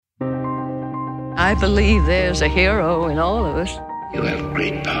I believe there's a hero in all of us. You have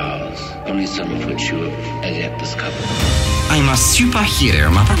great powers, only some of which you have as yet discovered. I'm a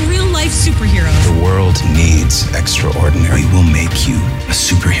superhero, Mother. A real-life superhero. The world needs extraordinary. We will make you a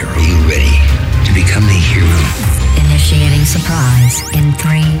superhero. Are you ready to become the hero? Initiating surprise in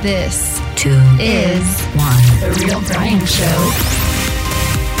 3. This 2 is 1. The Real Brian Show.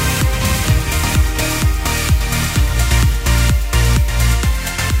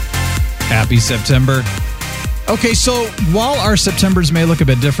 Happy September. Okay, so while our Septembers may look a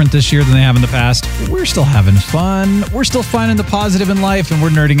bit different this year than they have in the past, we're still having fun. We're still finding the positive in life, and we're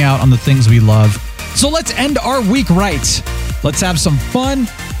nerding out on the things we love. So let's end our week right. Let's have some fun.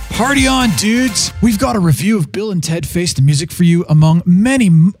 Party on, dudes. We've got a review of Bill and Ted Face the Music for you among many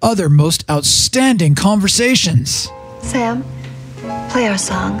other most outstanding conversations. Sam, play our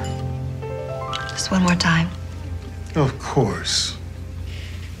song. Just one more time. Of course.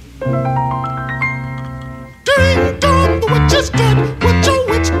 Ding dong, the witch is dead. Witch, oh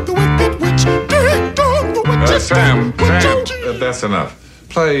witch, the wicked witch. Ding dong, the witch is Sam, dead. Sam, that's enough.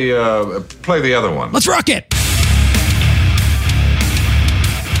 Play the other one. Let's rock it.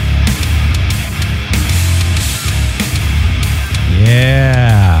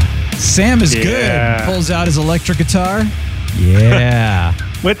 Yeah. Sam is good. Pulls out his electric guitar. Yeah.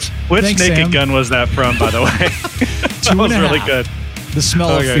 Which Thanks, Naked Sam. Gun was that from, by the way? That was really good. The Smell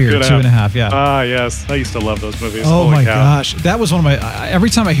of Okay, Fear, 2.5, yeah. Ah, yes. I used to love those movies. Oh Holy my cow. gosh. That was one of my... every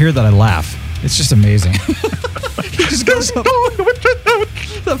time I hear that, I laugh. It's just amazing. He just goes up.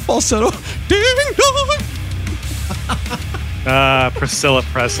 That falsetto. Ding dong. Priscilla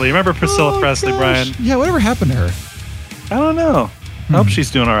Presley. Remember Priscilla Presley, gosh. Brian? Yeah, whatever happened to her? I don't know. I hope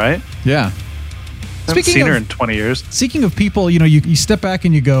she's doing all right. Yeah. I haven't seen her in 20 years. Speaking of people, you step back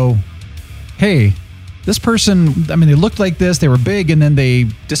and you go, hey, this person, I mean, they looked like this, they were big, and then they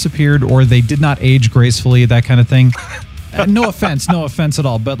disappeared, or they did not age gracefully, that kind of thing. No offense at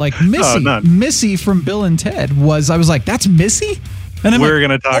all. But like Missy from Bill and Ted I was like, that's Missy? And We're going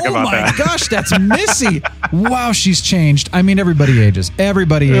to talk about that. Oh my gosh, that's Missy. Wow, she's changed. I mean, everybody ages.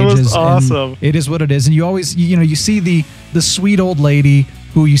 Everybody ages. It was awesome. It is what it is. And you always, you see the sweet old lady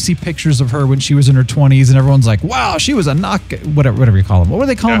who you see pictures of her when she was in her 20s, and everyone's like, wow, she was a whatever you call them. What were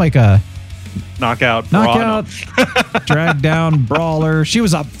they calling like a... Knockout, drag down, brawler. She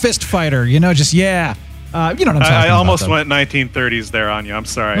was a fist fighter, You know what I'm talking about. I almost went 1930s there on you. I'm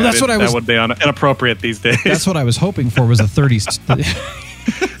sorry. Well, that would be inappropriate these days. That's what I was hoping for, was a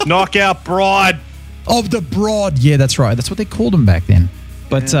 30s. Knockout broad. Oh, the broad. Yeah, that's right. That's what they called him back then.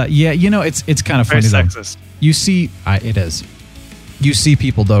 But it's kind of funny Very though. sexist. You see, it is. You see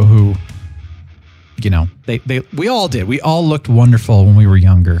people though who, we all did. We all looked wonderful when we were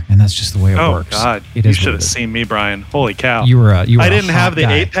younger, and that's just the way it works. Oh God, you should have seen me, Brian. Holy cow! You were. I didn't have the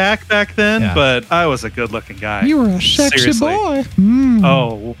guy. 8-pack back then, but I was a good-looking guy. You were a sexy Seriously. boy.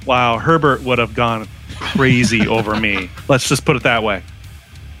 Oh wow, Herbert would have gone crazy over me. Let's just put it that way.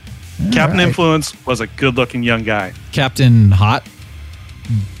 Captain Influence was a good-looking young guy. Captain Hot.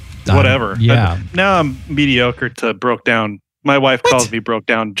 Whatever. Yeah. Now I'm mediocre to broke down. My wife calls me broke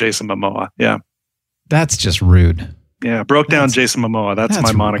down Jason Momoa. Yeah. That's just rude. Yeah, broke down Jason Momoa. That's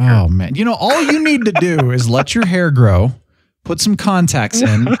my moniker. Oh, man. All you need to do is let your hair grow, put some contacts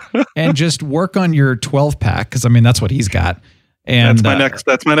in, and just work on your 12-pack, because, that's what he's got. And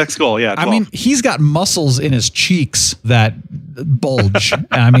that's my next goal, yeah. 12. He's got muscles in his cheeks that bulge.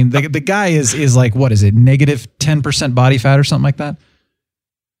 The guy is like, what is it, negative 10% body fat or something like that?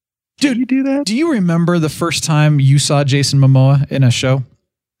 Dude, you do that? Do you remember the first time you saw Jason Momoa in a show?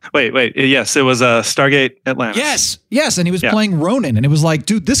 Wait. Yes, it was Stargate Atlantis. Yes. And he was playing Ronin. And it was like,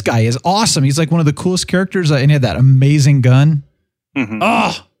 dude, this guy is awesome. He's like one of the coolest characters. And he had that amazing gun. Mm-hmm.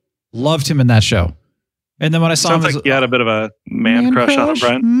 Oh, loved him in that show. And then when I saw him... Sounds like you had a bit of a man crush on him,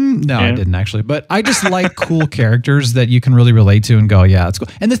 Brian. No, I didn't actually. But I just like cool characters that you can really relate to and go, yeah, that's cool.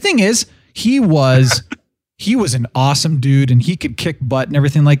 And the thing is, he was an awesome dude and he could kick butt and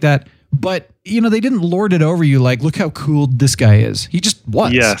everything like that. But, they didn't lord it over you like, look how cool this guy is. He just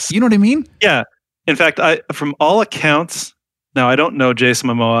was. Yes. You know what I mean? Yeah. In fact, from all accounts, now I don't know Jason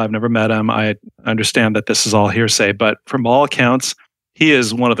Momoa. I've never met him. I understand that this is all hearsay, but from all accounts, he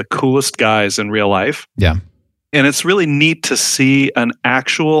is one of the coolest guys in real life. Yeah. And it's really neat to see an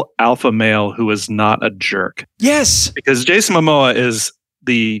actual alpha male who is not a jerk. Yes. Because Jason Momoa is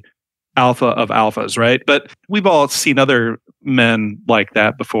the alpha of alphas, right? But we've all seen other men like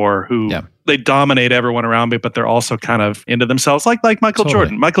that before who they dominate everyone around me, but they're also kind of into themselves, like Michael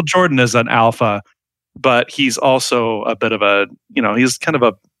Jordan. Michael Jordan is an alpha, but he's also a bit of a, he's kind of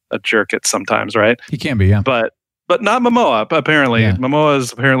a jerk at sometimes, right? He can be, yeah. But not Momoa, apparently. Yeah. Momoa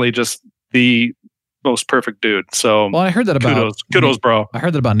is apparently just the most perfect dude. So well, I heard that about kudos, bro. I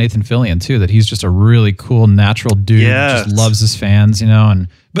heard that about Nathan Fillion too, that he's just a really cool, natural dude. Yes. Just loves his fans,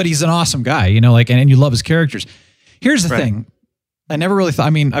 but he's an awesome guy, and you love his characters. Here's the thing. I never really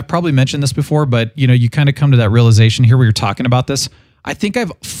thought, I've probably mentioned this before, but you kind of come to that realization here where you're talking about this. I think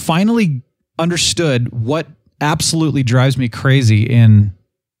I've finally understood what absolutely drives me crazy in,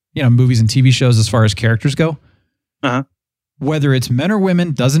 movies and TV shows as far as characters go. Uh-huh. Whether it's men or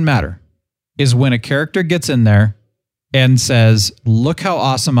women, doesn't matter, is when a character gets in there and says, look how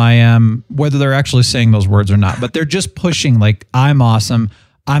awesome I am, whether they're actually saying those words or not, but they're just pushing like, I'm awesome,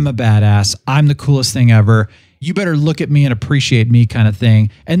 I'm a badass, I'm the coolest thing ever, you better look at me and appreciate me kind of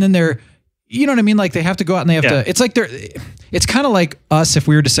thing. And then they're, you know what I mean? Like they have to go out and they have to, it's like it's kind of like us if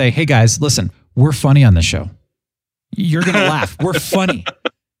we were to say, hey guys, listen, we're funny on this show. You're going to laugh. We're funny.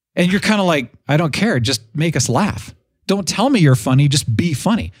 And you're kind of like, I don't care. Just make us laugh. Don't tell me you're funny. Just be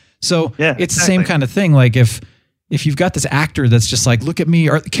funny. So it's the same kind of thing. Like if you've got this actor that's just like, look at me,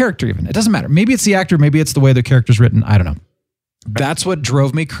 or the character even, it doesn't matter. Maybe it's the actor. Maybe it's the way the character's written. I don't know. That's what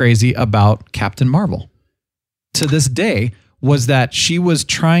drove me crazy about Captain Marvel to this day, was that she was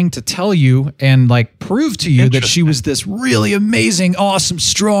trying to tell you and like prove to you that she was this really amazing, awesome,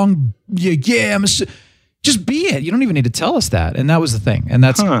 strong, just be it. You don't even need to tell us that. And that was the thing. And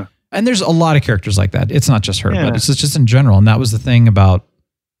that's, and there's a lot of characters like that. It's not just her, but it's just in general. And that was the thing about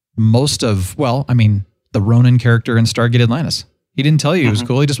most of, the Ronan character in Stargate Atlantis. He didn't tell you he was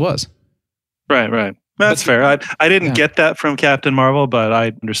cool. He just was. Right. That's fair. I didn't get that from Captain Marvel, but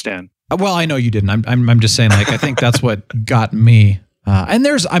I understand. Well, I know you didn't. I'm just saying, like, I think that's what got me. And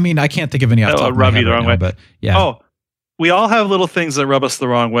there's, I can't think of any off the top of my head right now, but yeah. Oh, we all have little things that rub us the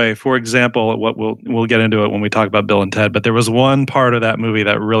wrong way. For example, what we'll get into it when we talk about Bill and Ted, but there was one part of that movie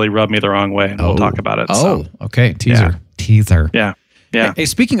that really rubbed me the wrong way, and we'll talk about it. Okay. Teaser. Yeah. Hey,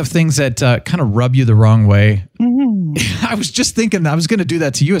 speaking of things that kind of rub you the wrong way, I was just thinking I was going to do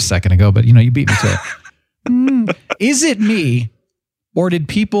that to you a second ago, but you beat me to it. Is it me, or did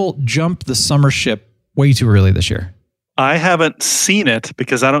people jump the summer ship way too early this year? I haven't seen it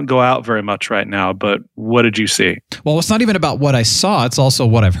because I don't go out very much right now, but what did you see? Well, it's not even about what I saw. It's also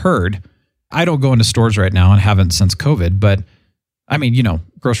what I've heard. I don't go into stores right now and haven't since COVID, but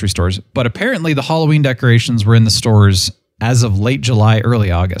grocery stores. But apparently the Halloween decorations were in the stores as of late July,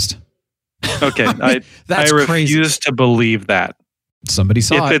 early August. Okay. I refuse to believe that. Somebody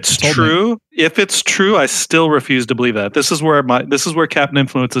saw it. If it's true, I still refuse to believe that. This is where Captain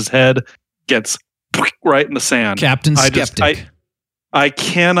Influence's head gets right in the sand. Captain Skeptic. I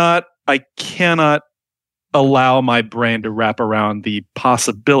cannot allow my brain to wrap around the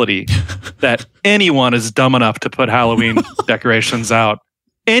possibility that anyone is dumb enough to put Halloween decorations out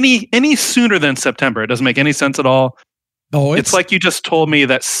any sooner than September. It doesn't make any sense at all. Oh, it's like you just told me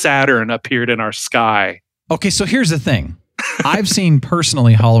that Saturn appeared in our sky. Okay, so here's the thing. I've seen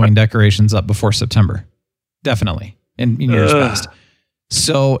personally Halloween decorations up before September. Definitely. In years past.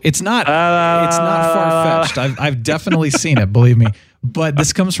 So it's not far-fetched. I've definitely seen it, believe me. But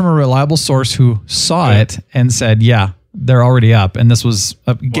this comes from a reliable source who saw it and said, yeah, they're already up. And this was,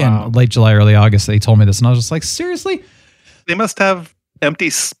 late July, early August. They told me this. And I was just like, seriously? They must have empty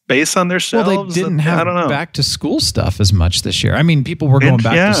space on their shelves. Well, they didn't have back to school stuff as much this year. People were going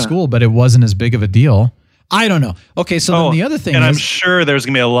back to school, but it wasn't as big of a deal. I don't know. Okay, so then the other thing I'm sure there's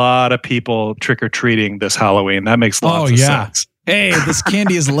going to be a lot of people trick-or-treating this Halloween. That makes lots of sense. Hey, this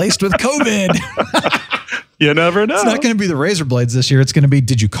candy is laced with COVID. You never know. It's not going to be the razor blades this year. It's going to be,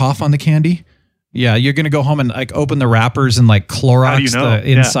 did you cough on the candy? Yeah, you're going to go home and open the wrappers and Clorox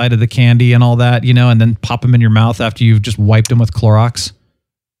the inside of the candy and all that, and then pop them in your mouth after you've just wiped them with Clorox.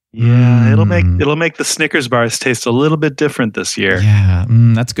 Yeah, it'll make the Snickers bars taste a little bit different this year. Yeah,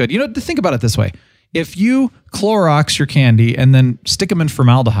 that's good. Think about it this way. If you Clorox your candy and then stick them in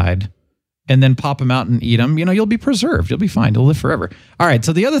formaldehyde and then pop them out and eat them, you'll be preserved. You'll be fine. You'll live forever. All right.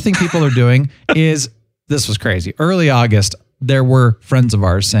 So the other thing people are doing is, this was crazy. Early August, there were friends of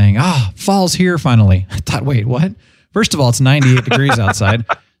ours saying, fall's here finally. I thought, wait, what? First of all, it's 98 degrees outside.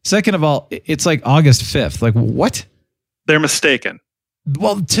 Second of all, it's like August 5th. Like, what? They're mistaken.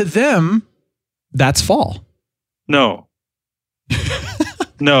 Well, to them, that's fall. No.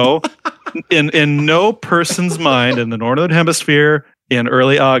 No. In no person's mind in the Northern Hemisphere in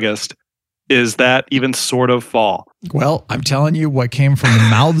early August is that even sort of fall. Well, I'm telling you what came from the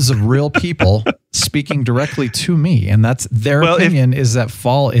mouths of real people speaking directly to me, and that's their opinion is that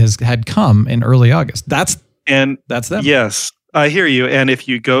fall had come in early August. That's them. Yes, I hear you. And if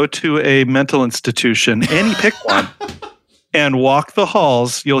you go to a mental institution, pick one, and walk the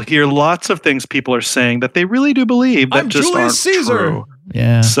halls, you'll hear lots of things people are saying that they really do believe that just Julius aren't Caesar. true.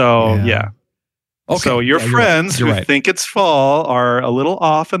 Yeah. So, yeah. Okay. So your friends who think it's fall are a little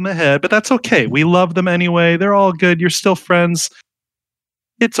off in the head, but that's okay. We love them anyway. They're all good. You're still friends.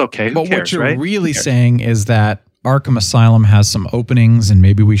 It's okay. Who but cares, what you're right? really saying is that Arkham Asylum has some openings and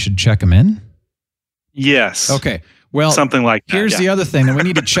maybe we should check them in? Yes. Okay. Well, something like that. Here's the other thing. We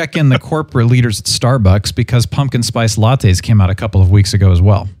need to check in the corporate leaders at Starbucks because pumpkin spice lattes came out a couple of weeks ago as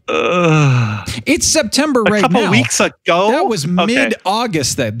well. It's September right now. A couple weeks ago? That was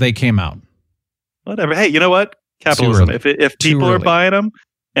mid-August that they came out. Whatever. Hey, you know what? Capitalism. If people are buying them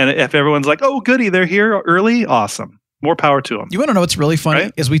and if everyone's like, oh, goody, they're here early, awesome. More power to them. You want to know what's really funny?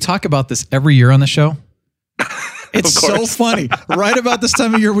 Is we talk about this every year on the show. It's so funny. Right about this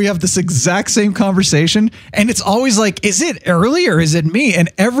time of year, we have this exact same conversation. And it's always like, is it early or is it me? And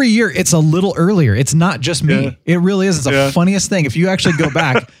every year it's a little earlier. It's not just me. Yeah. It really is. It's the funniest thing. If you actually go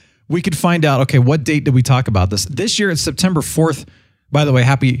back, we could find out, okay, what date did we talk about this? This year it's September 4th. By the way,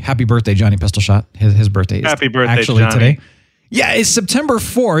 happy birthday, Johnny Pistol Shot. His birthday is actually today. Yeah, it's September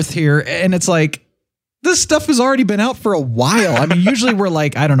 4th here. And it's like, this stuff has already been out for a while. I mean, usually we're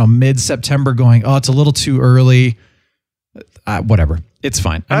like, I don't know, mid-September going, oh, it's a little too early. Whatever. It's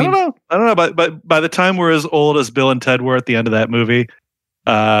fine. I don't know. But by the time we're as old as Bill and Ted were at the end of that movie,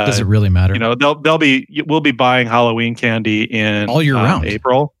 does it really matter? You know, we'll be buying Halloween candy in all year round.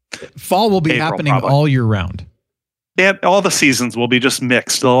 April. Fall will be happening probably all year round. And all the seasons will be just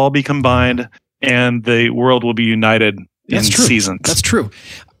mixed. They'll all be combined and the world will be united in seasons. That's true.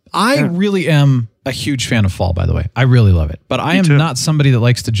 I really am a huge fan of fall, by the way. I really love it. But I am not somebody that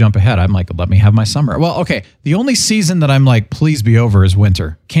likes to jump ahead. I'm like, let me have my summer. Well, okay. The only season that I'm like, please be over is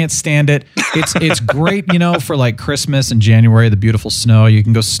winter. Can't stand it. It's great, you know, for like Christmas and January, the beautiful snow. You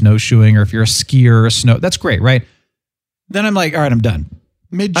can go snowshoeing, or if you're a skier or that's great, right? Then I'm like, all right, I'm done.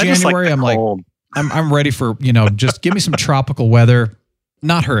 Mid-January, I'm like, I'm ready for, you know, just give me some tropical weather.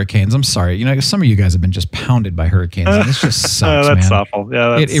 Not hurricanes. I'm sorry. You know, some of you guys have been just pounded by hurricanes. And this just sucks, that's man. Awful.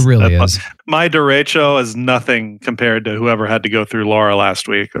 Yeah, it really is. My derecho is nothing compared to whoever had to go through Laura last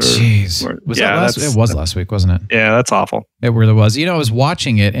week. Jeez. Was that last week? It was last week, wasn't it? Yeah, that's awful. It really was. You know, I was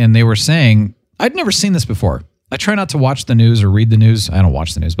watching it and they were saying, I'd never seen this before. I try not to watch the news or read the news. I don't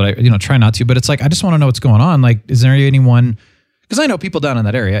watch the news, but I try not to. But it's like, I just want to know what's going on. Like, is there anyone, because I know people down in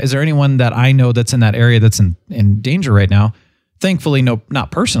that area. Is there anyone that I know that's in that area that's in danger right now? Thankfully, no, not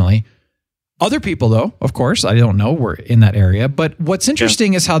personally. Other people, though, of course, I don't know, were in that area. But what's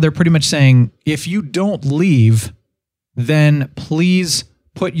interesting is how they're pretty much saying, if you don't leave, then please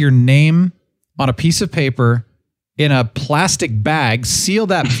put your name on a piece of paper in a plastic bag, seal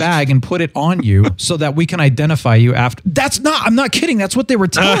that bag and put it on you so that we can identify you after. I'm not kidding. That's what they were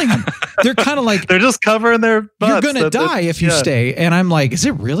telling them. They're kind of like, they're just covering their butts. You're going to die if you stay. And I'm like, is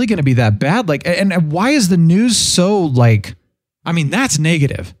it really going to be that bad? Like, and why is the news so like, I mean, that's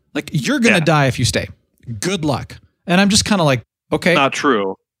negative. Like, you're going to die if you stay. Good luck. And I'm just kind of like, okay. Not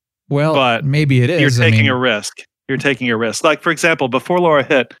true. Well, but maybe it is. You're taking a risk. You're taking a risk. Like, for example, before Laura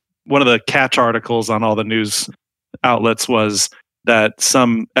hit, one of the catch articles on all the news outlets was that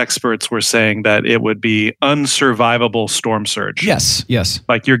some experts were saying that it would be unsurvivable storm surge. Yes.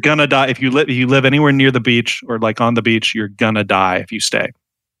 Like, you're going to die. If you live anywhere near the beach or like on the beach, you're going to die if you stay.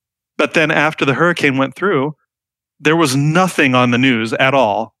 But then after the hurricane went through, there was nothing on the news at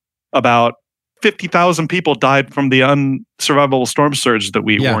all about 50,000 people died from the unsurvivable storm surge that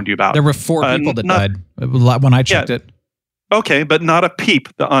we warned you about. There were 4 people that died when I checked it. Okay, but not a peep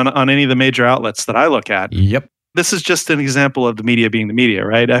on any of the major outlets that I look at. Yep. This is just an example of the media being the media,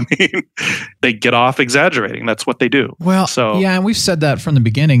 right? I mean, they get off exaggerating. That's what they do. Well, yeah, and we've said that from the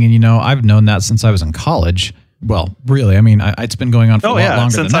beginning. And, you know, I've known that since I was in college. Well, really, I mean, it's been going on for a lot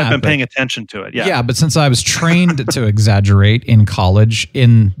longer since than that. I've been paying attention to it. Yeah, but since I was trained to exaggerate in college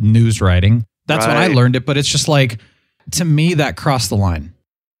in news writing, that's when I learned it. But it's just like, to me, that crossed the line.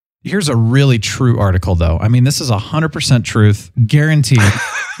 Here's a really true article, though. I mean, this is 100% truth, guaranteed.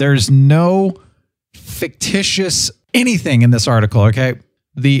 There's no fictitious anything in this article, okay?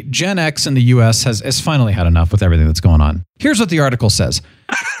 The Gen X in the U.S. has finally had enough with everything that's going on. Here's what the article says.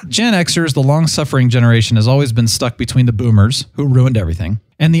 Gen Xers, the long-suffering generation, has always been stuck between the boomers, who ruined everything,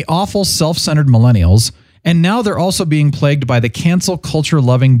 and the awful, self-centered millennials, and now they're also being plagued by the cancel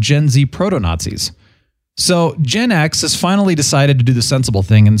culture-loving Gen Z proto-Nazis. So Gen X has finally decided to do the sensible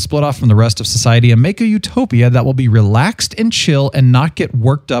thing and split off from the rest of society and make a utopia that will be relaxed and chill and not get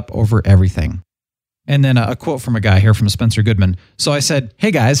worked up over everything. And then a quote from a guy here from Spencer Goodman. So I said,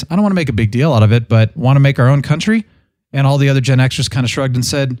 hey guys, I don't want to make a big deal out of it, but want to make our own country? And all the other Gen Xers kind of shrugged and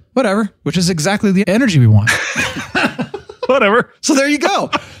said, whatever, which is exactly the energy we want. Whatever. So there you go.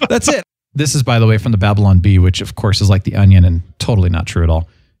 That's it. This is, by the way, from the Babylon Bee, which of course is like the Onion and totally not true at all.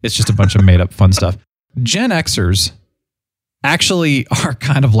 It's just a bunch of made up fun stuff. Gen Xers actually are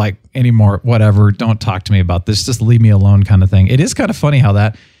kind of like anymore, whatever, don't talk to me about this, just leave me alone kind of thing. It is kind of funny how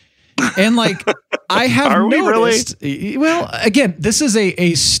that, and like, I have noticed, well, again, this is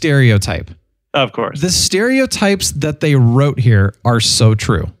a stereotype. Of course. The stereotypes that they wrote here are so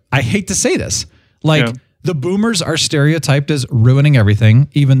true. I hate to say this. Like, the boomers are stereotyped as ruining everything,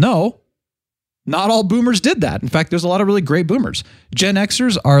 even though not all boomers did that. In fact, there's a lot of really great boomers. Gen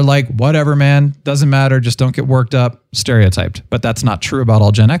Xers are like, whatever, man, doesn't matter, just don't get worked up, stereotyped. But that's not true about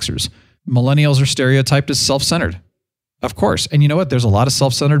all Gen Xers. Millennials are stereotyped as self-centered. Of course. And you know what? There's a lot of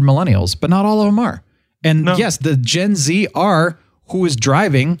self-centered millennials, but not all of them are. And yes, the Gen Z are who is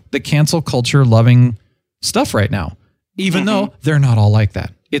driving the cancel culture loving stuff right now, even though they're not all like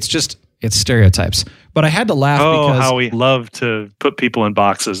that. It's stereotypes. But I had to laugh because how we love to put people in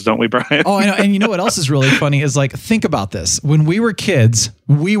boxes, don't we, Brian? Oh, I know. And you know what else is really funny is, like, think about this. When we were kids,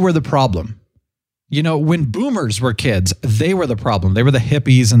 we were the problem. You know, when boomers were kids, they were the problem. They were the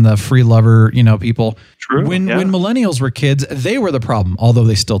hippies and the free lover, people. True. When millennials were kids, they were the problem, although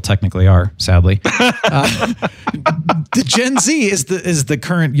they still technically are, sadly. The Gen Z is the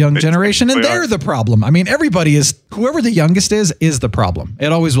current young generation, and they're the problem. I mean, everybody is, whoever the youngest is the problem.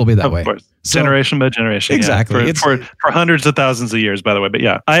 It always will be that way. Of course. So, generation by generation. Exactly. Yeah. For hundreds of thousands of years, by the way. But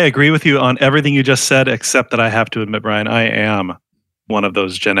yeah, I agree with you on everything you just said, except that I have to admit, Brian, I am one of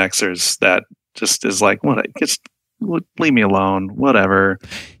those Gen Xers that just is like, just leave me alone, whatever.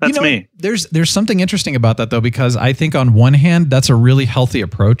 That's me. There's something interesting about that, though, because I think on one hand, that's a really healthy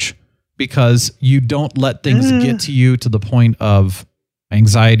approach, because you don't let things get to you to the point of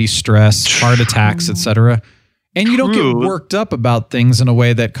anxiety, stress, heart attacks, etc. And you don't get worked up about things in a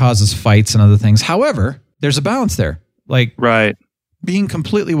way that causes fights and other things. However, there's a balance there. Like, being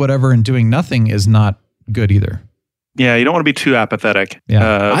completely whatever and doing nothing is not good either. Yeah, you don't want to be too apathetic.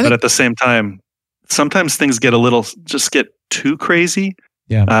 Yeah. But at the same time, sometimes things get get too crazy.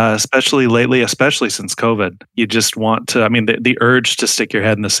 Yeah. Especially lately, especially since COVID. You just want to, the urge to stick your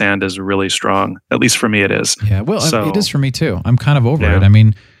head in the sand is really strong. At least for me, it is. Yeah. Well, it is for me too. I'm kind of over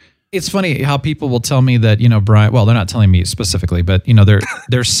it. It's funny how people will tell me that, Brian, well, they're not telling me specifically, but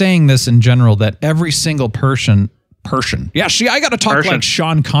they're saying this in general, that every single person. Yeah. See, I got to talk like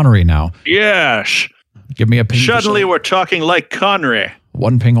Sean Connery now. Yes. Give me a ping. Suddenly we're talking like Connery.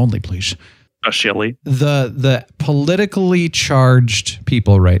 One ping only, please. A shilly. The politically charged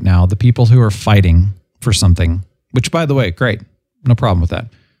people right now, the people who are fighting for something, which, by the way, great. No problem with that.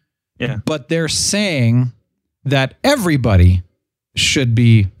 Yeah. But they're saying that everybody should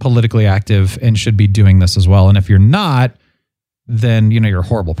be politically active and should be doing this as well. And if you're not, then, you're a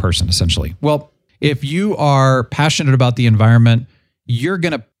horrible person, essentially. Well, if you are passionate about the environment, you're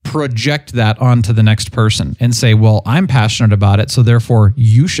going to project that onto the next person and say, well, I'm passionate about it, so therefore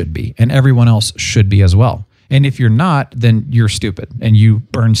you should be, and everyone else should be as well. And if you're not, then you're stupid and you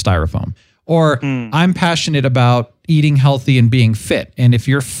burn styrofoam. Or I'm passionate about eating healthy and being fit. And if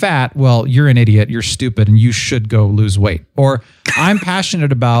you're fat, well, you're an idiot, you're stupid, and you should go lose weight. Or I'm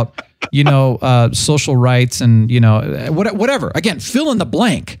passionate about, social rights and, whatever. Again, fill in the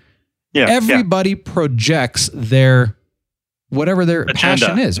blank. Yeah. Everybody projects their whatever their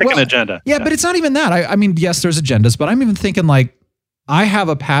passion is. Pick an agenda. Yeah, but it's not even that. I mean, yes, there's agendas, but I'm even thinking like, I have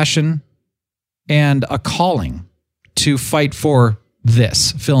a passion and a calling to fight for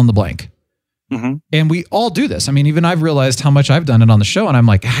this, fill in the blank. Mm-hmm. And we all do this. I mean, even I've realized how much I've done it on the show, and I'm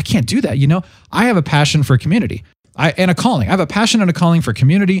like, I can't do that. I have a passion for community and a calling. I have a passion and a calling for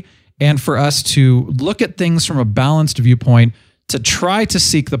community, and for us to look at things from a balanced viewpoint, to try to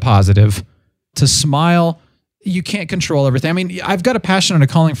seek the positive, to smile. You can't control everything. I mean, I've got a passion and a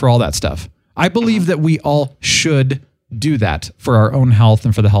calling for all that stuff. I believe that we all should do that for our own health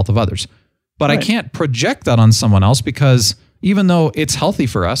and for the health of others. But I can't project that on someone else, because even though it's healthy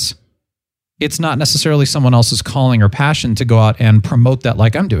for us, it's not necessarily someone else's calling or passion to go out and promote that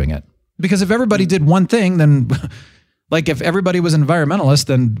like I'm doing it. Because if everybody did one thing, then like if everybody was environmentalist,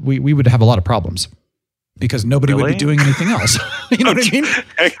 then we would have a lot of problems. Because nobody would be doing anything else. You know what I mean?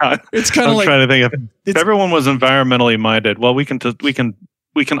 Hang on. It's kind of like, trying to think if everyone was environmentally minded. Well, we can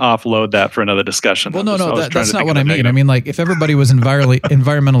offload that for another discussion. Well, that's not what I mean. I mean, like, if everybody was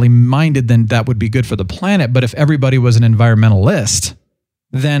environmentally minded, then that would be good for the planet. But if everybody was an environmentalist,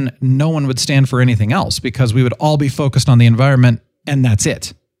 then no one would stand for anything else, because we would all be focused on the environment, and that's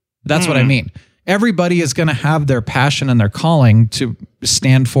it. That's what I mean. Everybody is going to have their passion and their calling to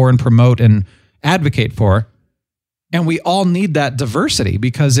stand for and promote and advocate for. And we all need that diversity,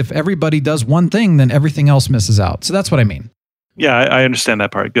 because if everybody does one thing, then everything else misses out. So that's what I mean. Yeah, I understand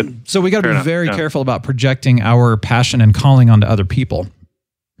that part. Good. So we got to be very careful about projecting our passion and calling onto other people,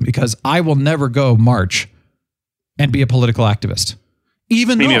 because I will never go march and be a political activist.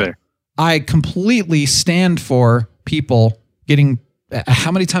 Even Me though neither. I completely stand for people getting,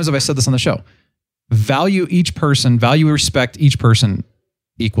 how many times have I said this on the show? Value each person, respect each person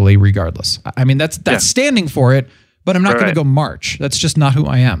equally, regardless. I mean, that's standing for it, but I'm not going to go march. That's just not who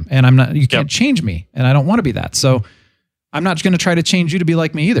I am. And you can't change me, and I don't want to be that. So I'm not going to try to change you to be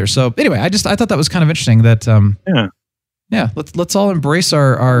like me either. So anyway, I thought that was kind of interesting that, let's all embrace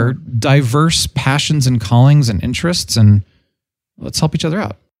our diverse passions and callings and interests, and let's help each other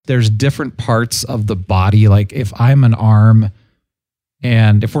out. There's different parts of the body. Like if I'm an arm,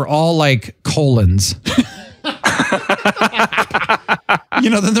 and if we're all like colons, then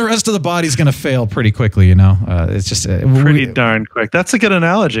the rest of the body's going to fail pretty quickly. It's just pretty darn quick. That's a good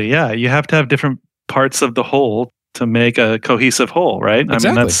analogy. Yeah, you have to have different parts of the whole to make a cohesive whole, right? Exactly.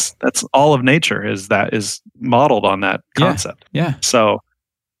 I mean, that's all of nature is modeled on that concept. Yeah. So,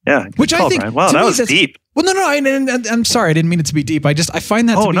 yeah. Which I think, Brian. Wow, that was deep. Well, no, I'm sorry. I didn't mean it to be deep. I find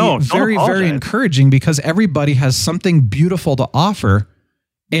that to be very, very encouraging, because everybody has something beautiful to offer.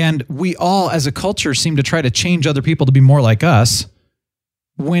 And we all, as a culture, seem to try to change other people to be more like us,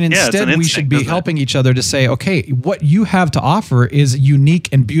 when instead we should be helping each other to say, okay, what you have to offer is unique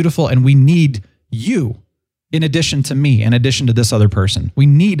and beautiful, and we need you in addition to me, in addition to this other person. We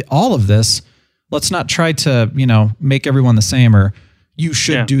need all of this. Let's not try to, make everyone the same, or you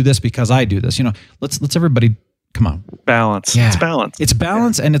should do this because I do this. Let's everybody, come on. Balance. Yeah. It's balance. It's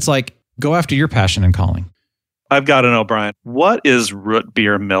balance, and it's like, go after your passion and calling. I've got to know, Brian, what is root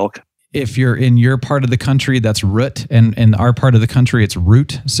beer milk? If you're in your part of the country, that's root, and in our part of the country, it's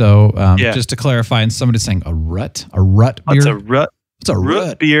root. So just to clarify, and somebody's saying a rut beer. What's a rut? It's a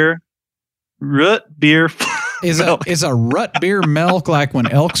root beer. Root beer. Is a rut beer milk like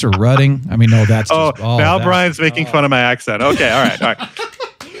when elks are rutting? I mean, no, that's just now Brian's making fun of my accent. Okay, all right.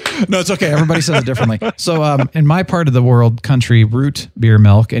 No, it's okay. Everybody says it differently. So in my part of the world, country, root beer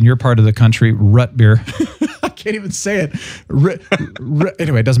milk, and your part of the country, rut beer. I can't even say it.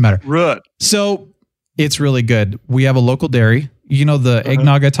 Anyway, it doesn't matter. Rut. So it's really good. We have a local dairy. The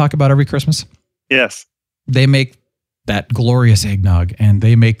eggnog I talk about every Christmas? Yes. They make that glorious eggnog, and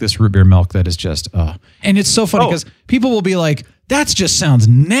they make this root beer milk that is just, and it's so funny because people will be like, that just sounds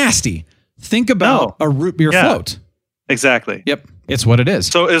nasty. Think about a root beer float. Exactly. Yep. It's what it is.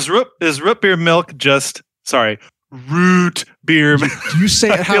 So is root beer milk just, root beer milk? You say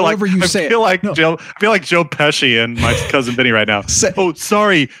it however you say it. I feel like Joe Pesci and my cousin Vinny right now.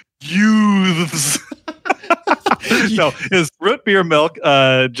 Sorry, youths. No, is root beer milk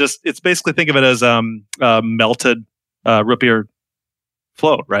it's basically, think of it as melted root beer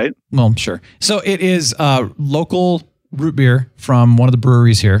float, right? Well, sure. So it is local root beer from one of the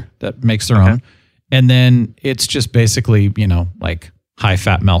breweries here that makes their own. And then it's just basically, like high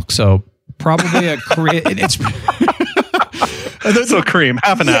fat milk. So probably it's so cream,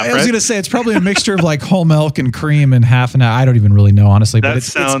 half and half, right? I was going to say, it's probably a mixture of like whole milk and cream and half and half. I don't even really know, honestly. That but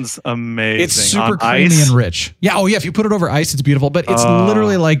sounds amazing. It's super on creamy ice? and rich. Yeah. Oh yeah. If you put it over ice, it's beautiful, but it's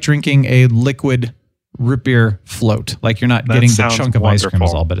literally like drinking a liquid root beer float. Like you're not getting the chunk of ice cream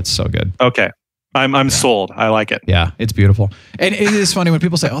is all, but it's so good. Okay. I'm sold. I like it. Yeah, it's beautiful. And it is funny when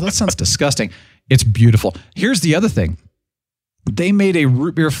people say, oh, that sounds disgusting. It's beautiful. Here's the other thing. They made a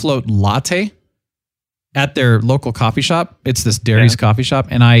root beer float latte at their local coffee shop. It's this Dairy's coffee shop.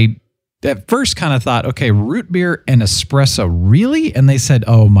 And I at first kind of thought, okay, root beer and espresso, really? And they said,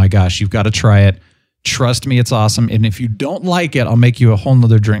 oh my gosh, you've got to try it. Trust me, it's awesome. And if you don't like it, I'll make you a whole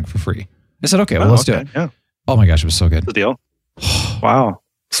nother drink for free. I said, okay, well, let's do it. Yeah. Oh my gosh, it was so good. Good deal. Wow.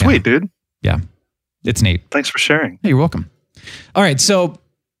 Sweet, dude. Yeah. It's neat. Thanks for sharing. Hey, you're welcome. All right. So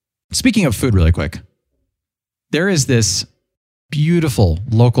speaking of food really quick, there is this beautiful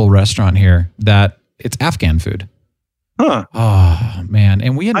local restaurant here that it's Afghan food. Huh. Oh, man.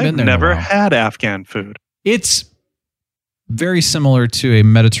 And we hadn't been there. I've never had Afghan food. It's very similar to a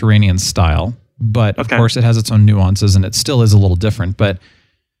Mediterranean style, but of course it has its own nuances and it still is a little different. But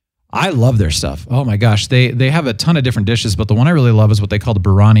I love their stuff. Oh my gosh. They have a ton of different dishes, but the one I really love is what they call the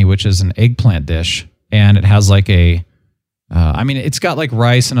biryani, which is an eggplant dish. And it has like it's got like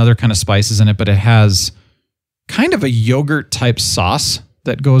rice and other kind of spices in it, but it has kind of a yogurt type sauce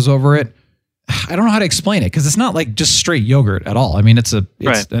that goes over it. I don't know how to explain it because it's not like just straight yogurt at all. I mean, it's an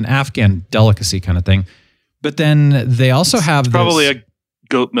Afghan delicacy kind of thing. But then they also have probably a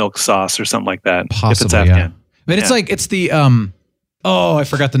goat milk sauce or something like that. Possibly, if it's Afghan. But it's the I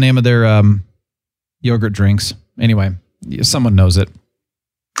forgot the name of their yogurt drinks. Anyway, someone knows it.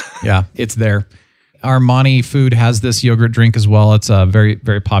 Yeah, it's there. Armani Food has this yogurt drink as well. It's a very,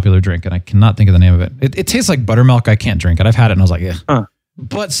 very popular drink, and I cannot think of the name of it. It tastes like buttermilk. I can't drink it. I've had it, and I was like, yeah. Huh.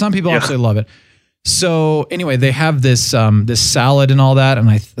 but some people absolutely love it. So anyway, they have this this salad and all that, and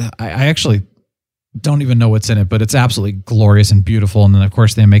I actually don't even know what's in it, but it's absolutely glorious and beautiful. And then of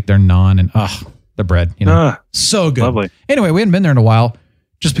course they make their naan and the bread, so good. Lovely. Anyway, we hadn't been there in a while,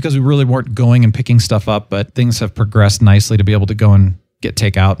 just because we really weren't going and picking stuff up, but things have progressed nicely to be able to go and get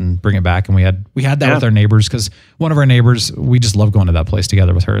takeout and bring it back. And we had that with our neighbors, because one of our neighbors, we just love going to that place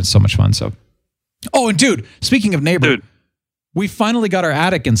together with her. It's so much fun. So, and dude, speaking of neighbor, we finally got our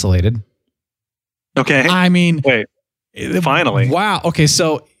attic insulated. Okay. I mean, wait, finally. Wow. Okay.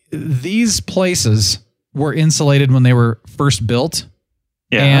 So these places were insulated when they were first built.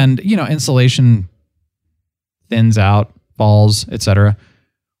 Yeah. And, insulation thins out, falls, etc.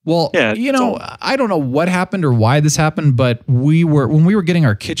 Well, I don't know what happened or why this happened, but when we were getting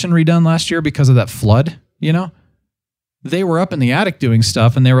our kitchen redone last year because of that flood, they were up in the attic doing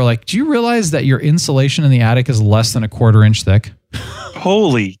stuff, and they were like, do you realize that your insulation in the attic is less than a 1/4 inch thick?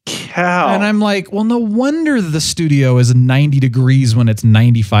 Holy cow. And I'm like, well, no wonder the studio is 90 degrees when it's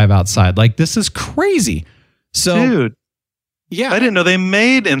 95 outside. Like, this is crazy. So, dude. Yeah. I didn't know they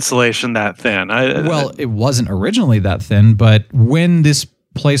made insulation that thin. Well, it wasn't originally that thin, but when this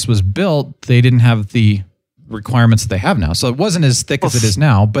place was built, they didn't have the requirements that they have now. So it wasn't as thick as it is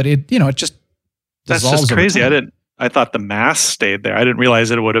now, but it just that's just crazy. I thought the mass stayed there. I didn't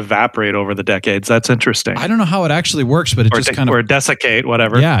realize it would evaporate over the decades. That's interesting. I don't know how it actually works, but it just kind of... Or desiccate,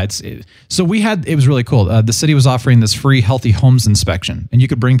 whatever. Yeah. So it was really cool. The city was offering this free healthy homes inspection, and you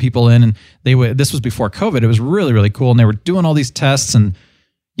could bring people in, and this was before COVID. It was really, really cool. And they were doing all these tests, and,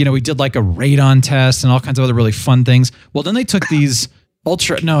 we did like a radon test and all kinds of other really fun things. Well, then they took these thermal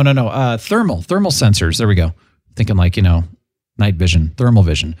sensors. There we go. Thinking like, night vision, thermal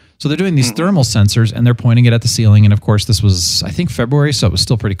vision. So they're doing these thermal sensors, and they're pointing it at the ceiling. And of course, this was, I think, February, so it was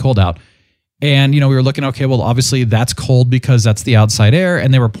still pretty cold out. And, we were looking, okay, well, obviously that's cold because that's the outside air.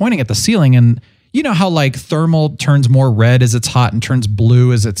 And they were pointing at the ceiling. And you know how like thermal turns more red as it's hot and turns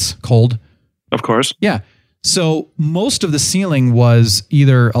blue as it's cold? Of course. Yeah. So most of the ceiling was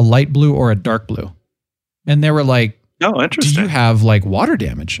either a light blue or a dark blue. And they were like, oh, interesting. Do you have like water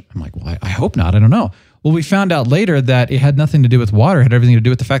damage? I'm like, well, I hope not. I don't know. Well, we found out later that it had nothing to do with water. It had everything to do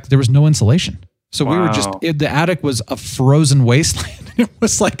with the fact that there was no insulation. So we were the attic was a frozen wasteland. It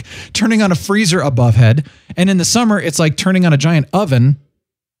was like turning on a freezer above head. And in the summer, it's like turning on a giant oven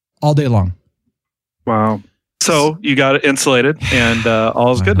all day long. Wow. So you got it insulated, and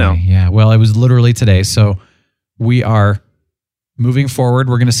all is good now. Yeah. Well, it was literally today. So we are moving forward.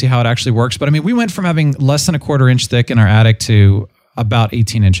 We're going to see how it actually works. But I mean, we went from having less than a 1/4 inch thick in our attic to about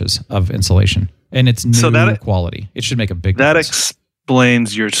 18 inches of insulation. And it's new quality. It should make a big difference. That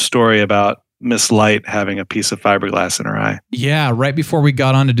explains your story about Miss Light having a piece of fiberglass in her eye. Yeah, right before we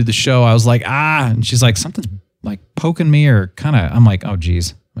got on to do the show, I was like, and she's like, something's like poking me, or kind of. I'm like, oh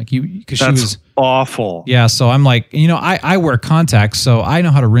geez, like because she was awful. Yeah, so I'm like, I wear contacts, so I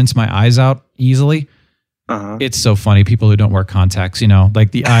know how to rinse my eyes out easily. It's so funny. People who don't wear contacts,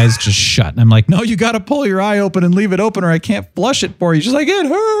 like the eyes just shut. And I'm like, no, you got to pull your eye open and leave it open, or I can't flush it for you. She's like, it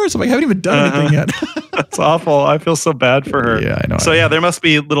hurts. I'm like, I haven't even done anything yet. That's awful. I feel so bad for her. Yeah, I know. So there must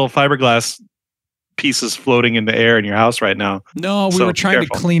be little fiberglass pieces floating in the air in your house right now. No, we were trying to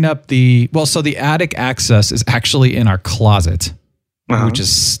clean up the attic access is actually in our closet, which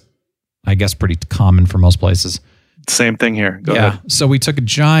is, I guess, pretty common for most places. Same thing here. Go ahead. So we took a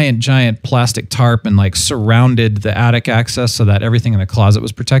giant plastic tarp and like surrounded the attic access so that everything in the closet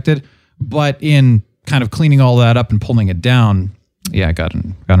was protected. But in kind of cleaning all that up and pulling it down, it got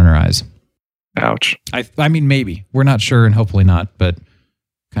in her eyes. Ouch. I mean, maybe. We're not sure, and hopefully not, but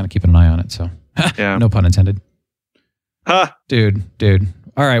kind of keeping an eye on it. So no pun intended. Dude.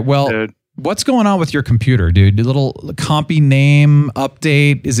 All right. Well, what's going on with your computer, dude? A little compy name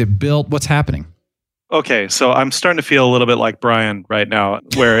update. Is it built? What's happening? Okay, so I'm starting to feel a little bit like Brian right now,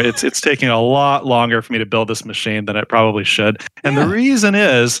 where it's taking a lot longer for me to build this machine than it probably should. And the reason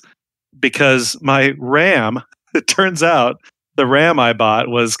is because my RAM, it turns out the RAM I bought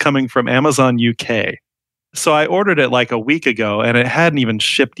was coming from Amazon UK. So I ordered it like a week ago, and it hadn't even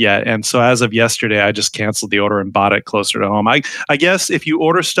shipped yet. And so as of yesterday, I just canceled the order and bought it closer to home. I guess if you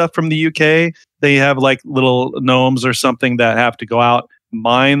order stuff from the UK, they have like little gnomes or something that have to go out,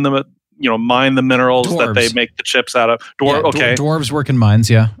 mine the minerals that they make the chips out of. Dwarves work in mines.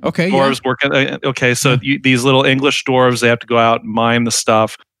 Yeah. Okay. Dwarves work. Okay. So these little English dwarves, they have to go out and mine the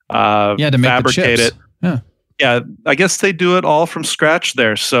stuff. To make fabricate the chips. it. Yeah. I guess they do it all from scratch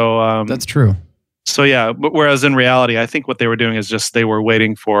there. So that's true. So but whereas in reality, I think what they were doing is just they were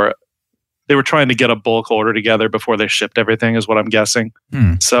trying to get a bulk order together before they shipped everything, is what I'm guessing.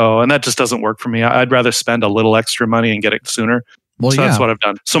 So, and that just doesn't work for me. I'd rather spend a little extra money and get it sooner. Well, so that's what I've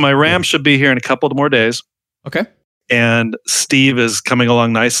done. So my RAM should be here in a couple more days. Okay. And Steve is coming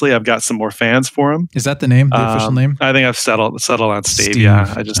along nicely. I've got some more fans for him. Is that the name, the official name? I think I've settled on Steve. Steve.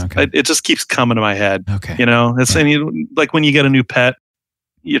 Yeah. It just keeps coming to my head. Okay. You know, it's like when you get a new pet,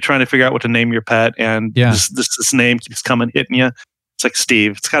 you're trying to figure out what to name your pet, and this name keeps hitting you. It's like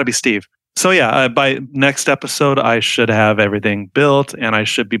Steve. It's got to be Steve. So yeah, by next episode, I should have everything built, and I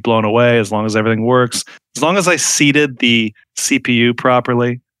should be blown away as long as everything works. As long as I seated the CPU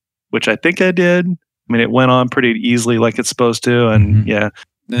properly, which I think I did. I mean, it went on pretty easily like it's supposed to, and yeah.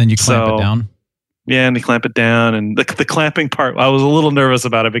 And then you clamp it down. Yeah, and you clamp it down, and the clamping part, I was a little nervous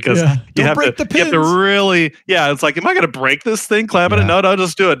about it because you have to really, it's like, am I going to break this thing clamping it? No,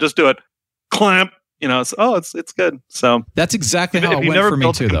 just do it. Clamp. You know, it's good. So that's exactly how it went for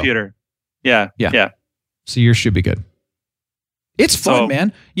me too, computer. though. Yeah. So yours should be good. It's fun,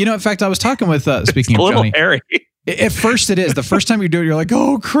 man. You know, in fact, I was talking with speaking of Johnny. Hairy. At first it is. The first time you do it, you're like,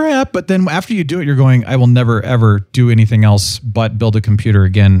 oh crap. But then after you do it, you're going, I will never, ever do anything else but build a computer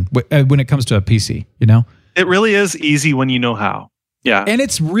again when it comes to a PC, you know? It really is easy when you know how. Yeah. And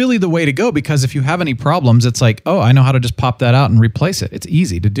it's really the way to go, because if you have any problems, it's like, oh, I know how to just pop that out and replace it. It's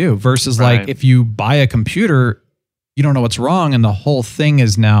easy to do versus like if you buy a computer, you don't know what's wrong and the whole thing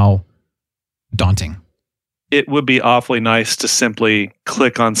is now daunting. It would be awfully nice to simply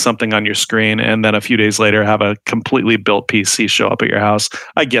click on something on your screen and then a few days later have a completely built PC show up at your house.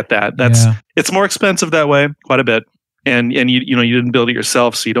 I get that. It's more expensive that way, quite a bit. And you didn't build it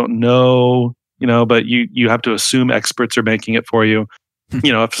yourself, so you don't know, but you have to assume experts are making it for you.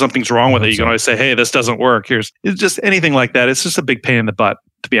 If something's wrong with it, you can always say, hey, this doesn't work. It's just anything like that. It's just a big pain in the butt,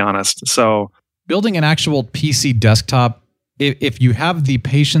 to be honest. So building an actual PC desktop, if you have the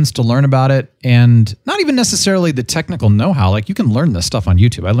patience to learn about it and not even necessarily the technical know-how, like you can learn this stuff on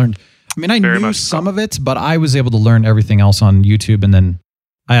YouTube. I knew some of it, but I was able to learn everything else on YouTube. And then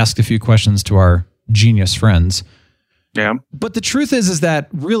I asked a few questions to our genius friends. Yeah. But the truth is that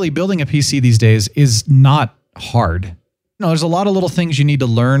really building a PC these days is not hard. There's a lot of little things you need to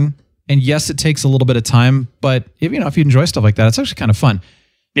learn. And yes, it takes a little bit of time, but if you enjoy stuff like that, it's actually kind of fun.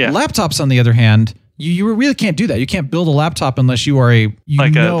 Yeah. Laptops, on the other hand, you really can't do that. You can't build a laptop unless you are a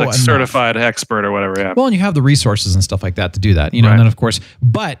certified expert or whatever. Yeah. Well, and you have the resources and stuff like that to do that. And then of course,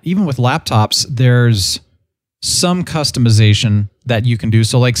 but even with laptops, there's some customization that you can do.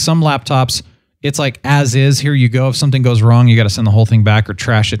 So like some laptops, it's like as is, here you go. If something goes wrong, you got to send the whole thing back or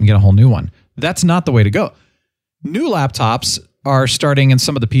trash it and get a whole new one. That's not the way to go. New laptops are starting, and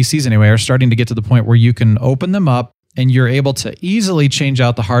some of the PCs anyway, are starting to get to the point where you can open them up and you're able to easily change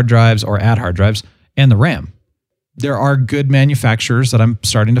out the hard drives or add hard drives and the RAM. There are good manufacturers that I'm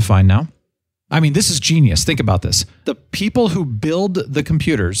starting to find now. I mean, this is genius. Think about this. The people who build the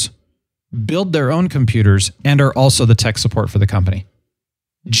computers build their own computers and are also the tech support for the company.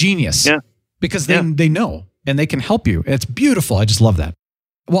 Genius. Yeah. Because they know and they can help you. It's beautiful. I just love that.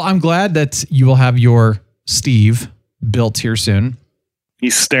 Well, I'm glad that you will have your Steve built here soon.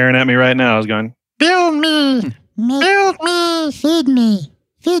 He's staring at me right now. I was going, build me,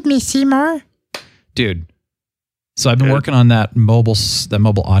 feed me, Seymour. Dude, so I've been working on that mobile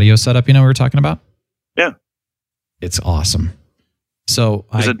audio setup, we were talking about? Yeah. It's awesome. So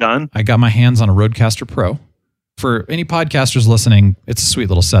is it done? I got my hands on a Rodecaster Pro. For any podcasters listening, it's a sweet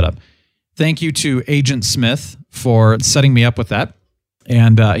little setup. Thank you to Agent Smith for setting me up with that.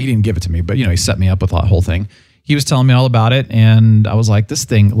 And he didn't give it to me, but he set me up with that whole thing. He was telling me all about it, and I was like, this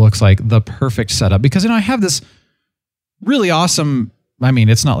thing looks like the perfect setup. Because I have this really awesome,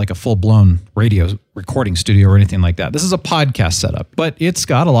 it's not like a full-blown radio recording studio or anything like that. This is a podcast setup, but it's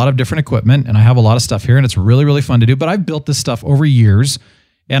got a lot of different equipment, and I have a lot of stuff here, and it's really, really fun to do. But I've built this stuff over years,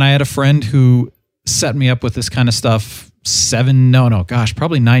 and I had a friend who set me up with this kind of stuff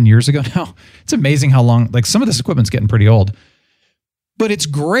probably 9 years ago now. It's amazing how long, some of this equipment's getting pretty old. But it's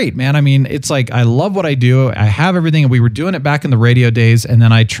great, man. It's like, I love what I do. I have everything, and we were doing it back in the radio days, and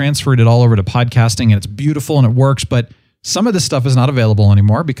then I transferred it all over to podcasting, and it's beautiful and it works, but some of this stuff is not available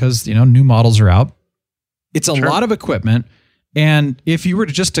anymore because, new models are out. It's a lot of equipment. And if you were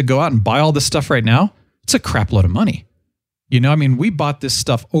to go out and buy all this stuff right now, it's a crap load of money. We bought this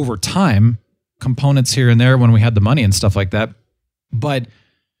stuff over time, components here and there when we had the money and stuff like that. But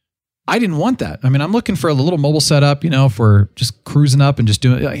I didn't want that. I'm looking for a little mobile setup, if we're just cruising up and just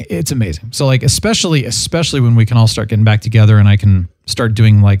doing it. It's amazing. So especially when we can all start getting back together and I can start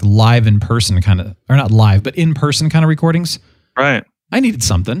doing live in person or not live, but in person kind of recordings. Right. I needed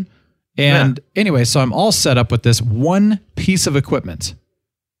something. And anyway, so I'm all set up with this one piece of equipment.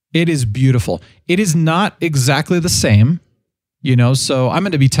 It is beautiful. It is not exactly the same, so I'm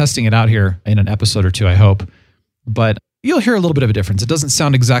going to be testing it out here in an episode or two, I hope. But you'll hear a little bit of a difference. It doesn't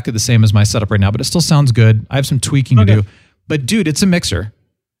sound exactly the same as my setup right now, but it still sounds good. I have some tweaking to do. But dude, it's a mixer.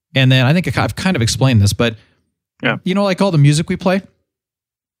 And then I think I've kind of explained this, but you know, like all the music we play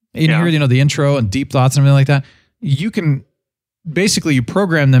in here, you know, the intro and deep thoughts and everything like that, you can basically, you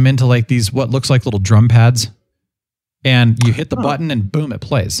program them into like these, what looks like little drum pads, and you hit the button and boom, it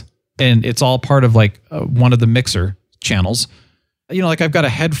plays. And it's all part of like one of the mixer channels. You know, like I've got a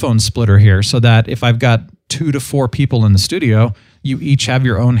headphone splitter here so that if I've got 2 to 4 people in the studio, you each have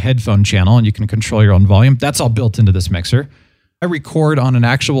your own headphone channel and you can control your own volume. That's all built into this mixer. I record on an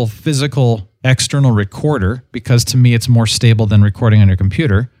actual physical external recorder because to me it's more stable than recording on your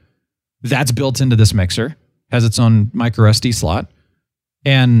computer. That's built into this mixer, has its own micro SD slot.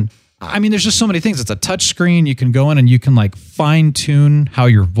 And I mean, there's just so many things. It's a touch screen. You can go in and you can like fine tune how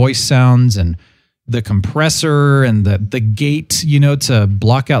your voice sounds and the compressor and the gate, you know, to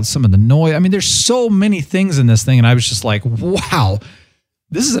block out some of the noise. I mean, there's so many things in this thing. And I was just like, wow,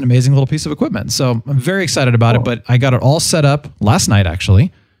 this is an amazing little piece of equipment. So I'm very excited about it, but I got it all set up last night,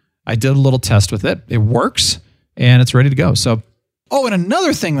 actually. I did a little test with it. It works and it's ready to go. So, oh, and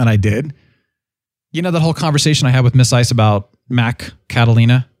another thing that I did, you know, that whole conversation I had with Miss Ice about Mac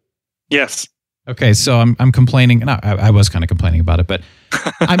Catalina? Yes. Okay, so I'm complaining. No, I was kind of complaining about it, but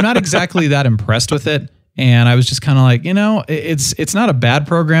I'm not exactly that impressed with it. And I was just kind of like, you know, it's not a bad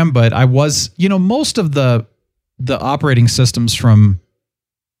program, but I was, you know, most of the operating systems from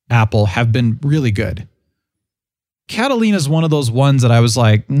Apple have been really good. Catalina is one of those ones that I was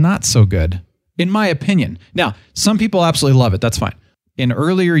like, not so good, in my opinion. Now, some people absolutely love it. That's fine. In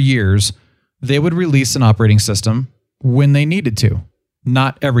earlier years, they would release an operating system when they needed to,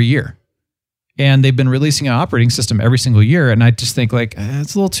 not every year. And they've been releasing an operating system every single year. And I just think like,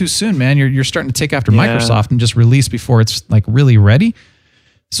 it's a little too soon, man. You're starting to take after Microsoft and just release before it's like really ready.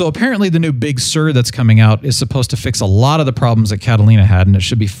 So apparently the new Big Sur that's coming out is supposed to fix a lot of the problems that Catalina had, and it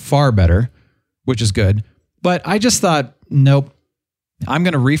should be far better, which is good. But I just thought, nope, I'm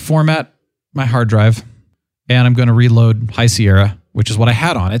going to reformat my hard drive and I'm going to reload High Sierra, which is what I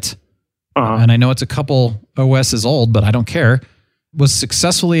had on it. And I know it's a couple OSs old, but I don't care. Was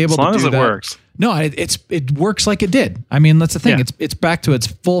successfully able to do that. As long as it works. No, it works like it did. I mean, that's the thing. Yeah. It's back to its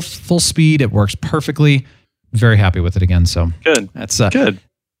full speed. It works perfectly. Very happy with it again. So good. That's good.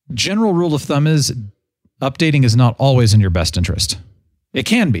 General rule of thumb is updating is not always in your best interest. It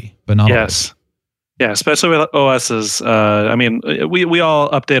can be, but not always. Yeah, especially with OSs. I mean, we all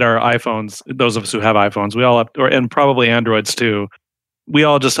update our iPhones. Those of us who have iPhones, we all and probably Androids too. We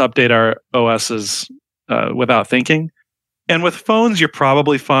all just update our OSs without thinking. And with phones, you're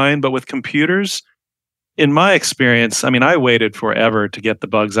probably fine, but with computers, in my experience, I mean, I waited forever to get the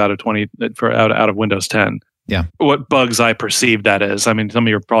bugs out of Windows 10. Yeah. What bugs I perceived that is. I mean, some of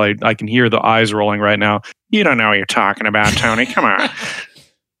you are probably, I can hear the eyes rolling right now. You don't know what you're talking about, Tony. Come on.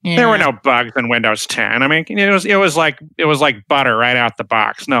 Yeah. There were no bugs in Windows 10. I mean, it was like butter right out the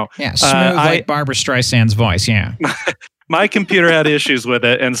box. No. Yeah, smooth like Barbara Streisand's voice. Yeah. My computer had issues with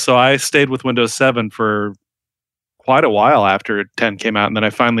it, and so I stayed with Windows 7 for quite a while after 10 came out, and then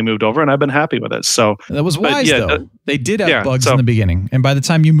I finally moved over, and I've been happy with it. So that was wise, though. They did have bugs in the beginning, and by the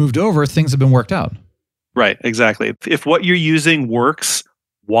time you moved over, things have been worked out. Right, exactly. If what you're using works,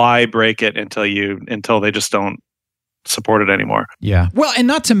 why break it until they just don't support it anymore? Yeah. Well, and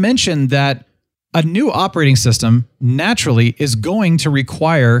not to mention that a new operating system naturally is going to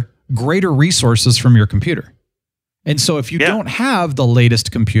require greater resources from your computer. And so if you don't have the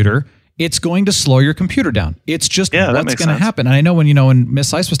latest computer, it's going to slow your computer down. It's just what's going to happen. And I know when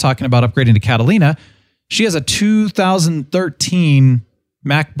Miss Ice was talking about upgrading to Catalina, she has a 2013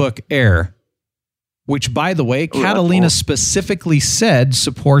 MacBook Air, which, by the way, Catalina specifically said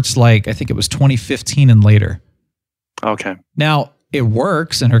supports I think it was 2015 and later. Okay. Now, it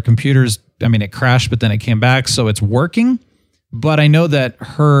works, and her computer's, it crashed, but then it came back, so it's working. But I know that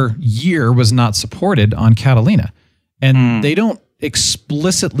her year was not supported on Catalina. And they don't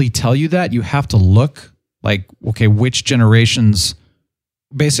explicitly tell you that. You have to look which generations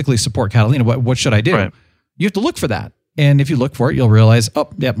basically support Catalina. What should I do? Right. You have to look for that. And if you look for it, you'll realize,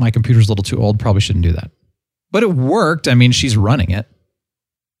 my computer's a little too old. Probably shouldn't do that. But it worked. She's running it.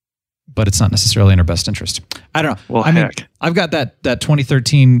 But it's not necessarily in her best interest. I don't know. Well, heck. I've got that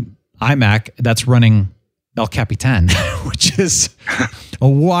 2013 iMac that's running El Capitan, which is a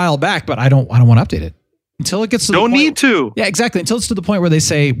while back, but I don't want to update it. Until it gets to the point. Don't need to. Yeah, exactly. Until it's to the point where they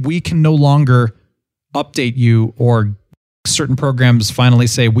say, we can no longer update you, or certain programs finally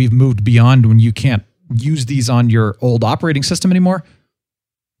say, we've moved beyond when you can't use these on your old operating system anymore.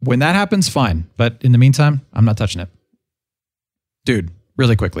 When that happens, fine. But in the meantime, I'm not touching it. Dude,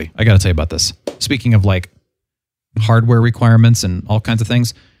 really quickly, I got to tell you about this. Speaking of hardware requirements and all kinds of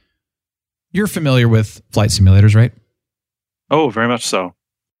things. You're familiar with flight simulators, right? Oh, very much so.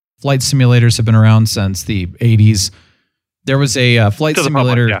 Flight simulators have been around since the 80s. There was a flight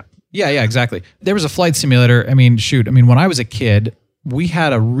simulator. Public, yeah, exactly. There was a flight simulator. I mean, when I was a kid, we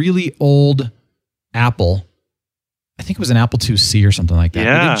had a really old Apple. I think it was an Apple IIc or something like that.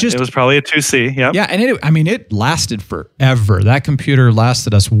 Yeah, it was probably a 2C. Yeah. Yeah, and it lasted forever. That computer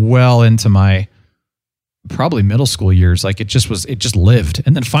lasted us well into my probably middle school years. Like it just lived.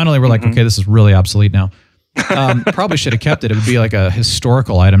 And then finally we're like, okay, this is really obsolete now. Probably should have kept it. It would be like a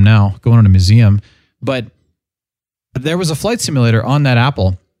historical item now, going in a museum. But there was a flight simulator on that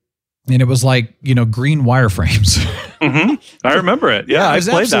Apple, and it was like, green wireframes. I remember it. Yeah, I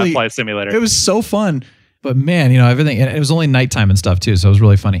played that flight simulator. It was so fun. But man, everything, and it was only nighttime and stuff too, so it was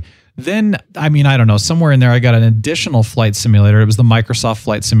really funny. Then, I don't know, somewhere in there I got an additional flight simulator. It was the Microsoft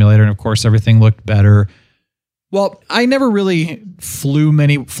Flight Simulator, and of course everything looked better. Well, I never really flew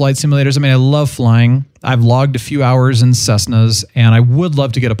many flight simulators. I love flying. I've logged a few hours in Cessnas, and I would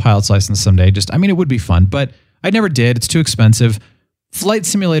love to get a pilot's license someday. It would be fun, but I never did. It's too expensive. Flight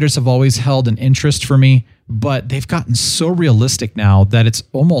simulators have always held an interest for me, but they've gotten so realistic now that it's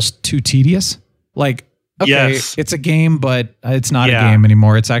almost too tedious. Like, okay, it's a game, but it's not a game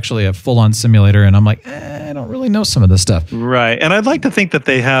anymore. It's actually a full-on simulator, and I'm like, I don't really know some of this stuff. Right, and I'd like to think that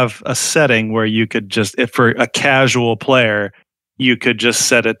they have a setting where you could just, if for a casual player, you could just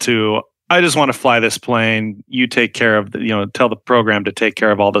set it to, I just want to fly this plane. You take care of tell the program to take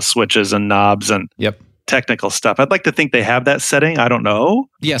care of all the switches and knobs and technical stuff. I'd like to think they have that setting. I don't know.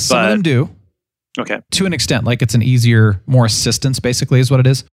 Yes, some of them do. Okay. To an extent, like it's an easier, more assistance basically is what it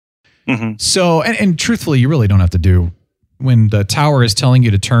is. So, and truthfully, you really don't have to do, when the tower is telling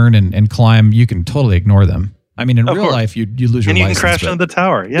you to turn and climb, you can totally ignore them. In real life, you lose your license. And you can crash into the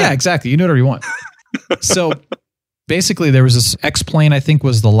tower. Yeah, exactly. You do whatever you want. So basically there was this X-Plane, I think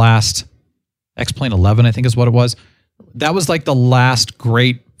was the last, X-Plane 11, I think is what it was. That was like the last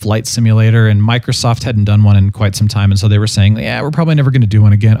great flight simulator, and Microsoft hadn't done one in quite some time. And so they were saying, we're probably never going to do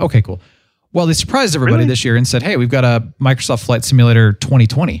one again. Okay, cool. Well, they surprised everybody this year and said, hey, we've got a Microsoft Flight Simulator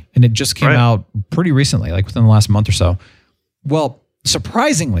 2020. And it just came out pretty recently, like within the last month or so. Well,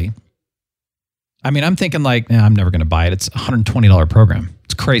 surprisingly, I'm thinking like, I'm never going to buy it. It's a $120 program.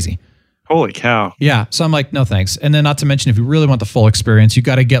 It's crazy. Holy cow. Yeah. So I'm like, no, thanks. And then not to mention, if you really want the full experience, you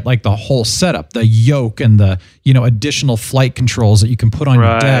got to get like the whole setup, the yoke and the, additional flight controls that you can put on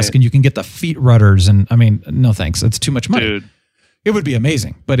your desk, and you can get the feet rudders. And no, thanks. It's too much money. Dude. It would be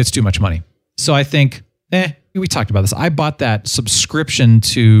amazing, but it's too much money. So I think, we talked about this. I bought that subscription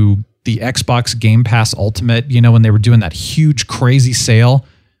to the Xbox Game Pass Ultimate, when they were doing that huge, crazy sale.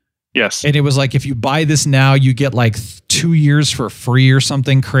 Yes. And it was like, if you buy this now, you get like 2 years for free or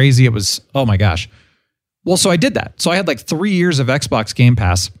something crazy. It was, oh my gosh. Well, so I did that. So I had like 3 years of Xbox Game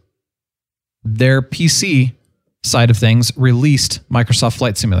Pass. Their PC side of things released Microsoft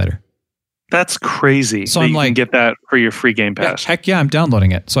Flight Simulator. That's crazy. So I'm like, you can get that for your free Game Pass. Heck yeah, I'm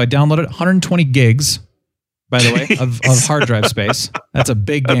downloading it. So I downloaded 120 gigs, by the way, of hard drive space. That's a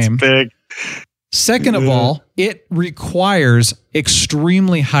big game. That's big. Second of all, it requires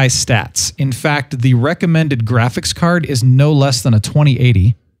extremely high stats. In fact, the recommended graphics card is no less than a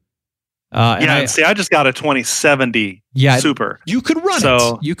 2080. I just got a 2070 Super. You could run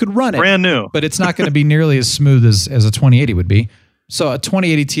it. You could run it. Brand new. But it's not going to be nearly as smooth as a 2080 would be. So a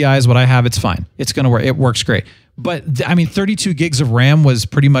 2080 Ti is what I have. It's fine. It's going to work. It works great. But 32 gigs of RAM was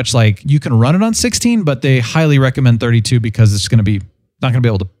pretty much like, you can run it on 16, but they highly recommend 32 because it's not going to be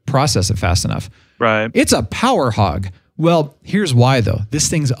able to process it fast enough. Right. It's a power hog. Well, here's why though. This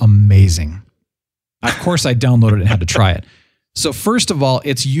thing's amazing. Of course I downloaded it and had to try it. So first of all,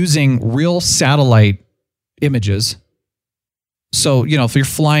 it's using real satellite images. So, if you're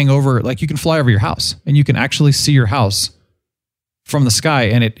flying over, like you can fly over your house and you can actually see your house from the sky,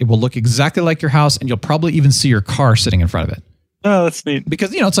 and it will look exactly like your house, and you'll probably even see your car sitting in front of it. Oh, that's neat.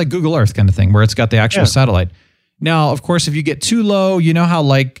 Because, it's like Google Earth kind of thing where it's got the actual satellite. Now, of course, if you get too low,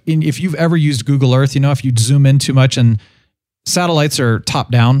 how if you've ever used Google Earth, if you zoom in too much, and satellites are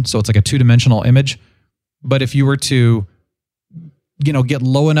top down, so it's like a two-dimensional image. But if you were to, get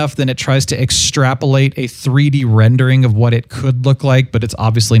low enough, then it tries to extrapolate a 3D rendering of what it could look like, but it's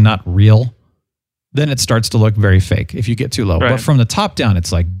obviously not real. Then it starts to look very fake if you get too low. Right. But from the top down,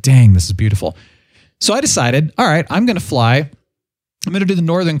 it's like, dang, this is beautiful. So I decided, all right, I'm going to fly. I'm going to do the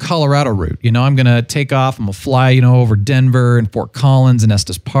northern Colorado route. I'm going to take off. I'm going to fly, over Denver and Fort Collins and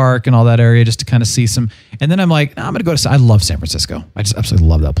Estes Park and all that area just to kind of see some. And then I'm like, I'm going to go to, I love San Francisco. I just absolutely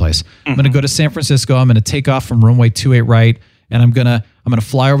love that place. I'm going to go to San Francisco. I'm going to take off from runway 28 right. And I'm going to I'm going to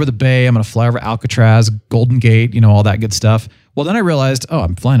fly over the bay. I'm going to fly over Alcatraz, Golden Gate, all that good stuff. Well, then I realized,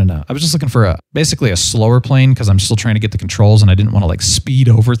 I'm flying I was just looking for basically a slower plane because I'm still trying to get the controls and I didn't want to like speed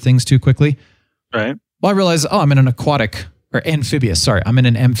over things too quickly. Right. Well, I realized, I'm in an amphibious. Sorry, I'm in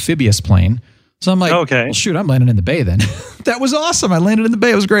an amphibious plane. So I'm like, okay, well, shoot, I'm landing in the bay then. That was awesome. I landed in the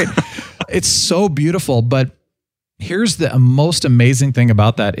bay. It was great. It's so beautiful. But here's the most amazing thing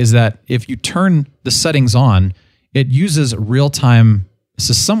about that is that if you turn the settings on, it uses real-time.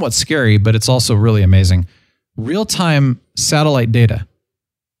 This is somewhat scary, but it's also really amazing. Real-time satellite data.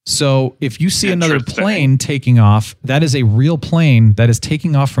 So if you see another plane taking off, that is a real plane that is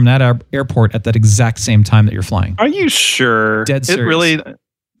taking off from that airport at that exact same time that you're flying. Are you sure? Dead serious. It really...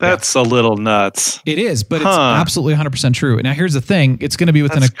 That's a little nuts. It is, but it's absolutely 100% true. Now, here's the thing. It's going to be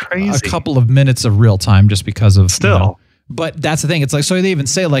within a couple of minutes of real time just because of... Still. But that's the thing. It's like, so they even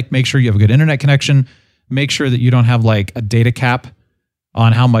say, like, make sure you have a good internet connection. Make sure that you don't have, like, a data cap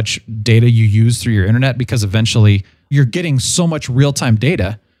on how much data you use through your internet because eventually you're getting so much real-time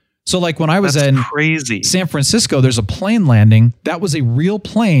data. So, like, when I was in San Francisco, there's a plane landing. That was a real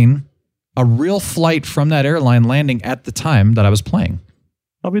plane, a real flight from that airline landing at the time that I was playing.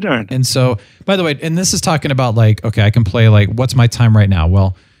 I'll be darned. And so, by the way, and this is talking about like, okay, I can play like, what's my time right now?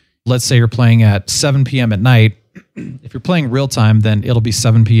 Well, let's say you're playing at 7 p.m. at night. If you're playing real time, then it'll be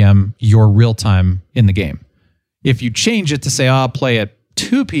 7 p.m. your real time in the game. If you change it to say, I'll play at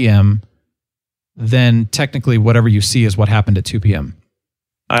 2 p.m., then technically whatever you see is what happened at 2 p.m.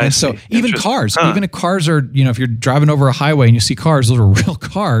 So even cars, even if cars are, if you're driving over a highway and you see cars, those are real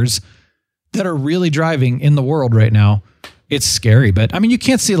cars that are really driving in the world right now. It's scary, but I mean, you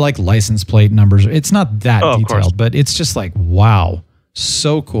can't see like license plate numbers. It's not that detailed, but it's just like, wow,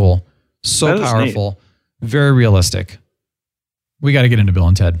 so cool, so powerful, very realistic. We got to get into Bill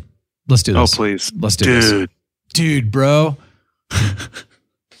and Ted. Let's do this. Oh, please. Let's do this. Dude, bro.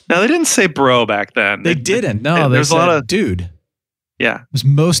 Now, they didn't say bro back then. They didn't. No, they said, a lot of dude. Yeah. It was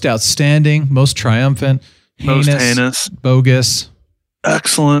most outstanding, most triumphant, heinous, bogus.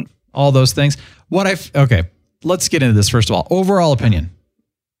 Excellent. All those things. Okay. Let's get into this first of all. Overall opinion.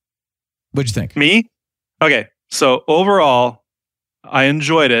 What'd you think? Me? Okay. So overall, I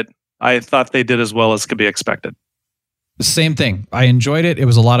enjoyed it. I thought they did as well as could be expected. The same thing. I enjoyed it. It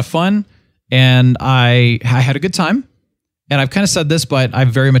was a lot of fun. And I had a good time. And I've kind of said this, but I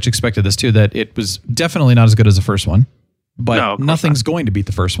very much expected this too, that it was definitely not as good as the first one. But nothing's going to beat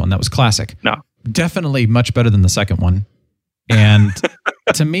the first one. That was classic. No. Definitely much better than the second one. And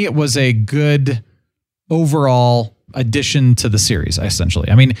to me, it was a good overall addition to the series, essentially.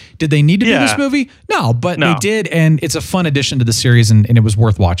 I mean, did they need to do this movie? No, but they did, and it's a fun addition to the series, and it was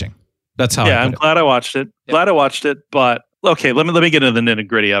worth watching. That's how. I'm glad I watched it. Yeah. Glad I watched it, but okay, let me get into the nitty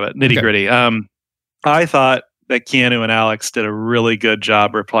gritty of it. I thought that Keanu and Alex did a really good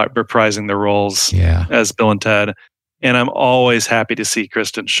job reprising their roles as Bill and Ted, and I'm always happy to see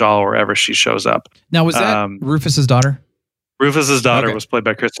Kristen Schaal wherever she shows up. Now, was that Rufus's daughter? Rufus's daughter was played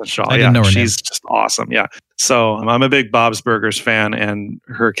by Kristen Schaal. I didn't know her name. She's just awesome. Yeah. So I'm a big Bob's Burgers fan, and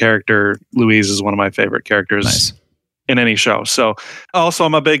her character Louise is one of my favorite characters in any show. So also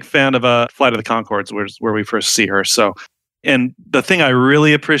I'm a big fan of Flight of the Conchords, where we first see her. So, and the thing I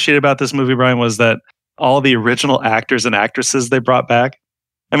really appreciate about this movie, Brian, was that all the original actors and actresses they brought back.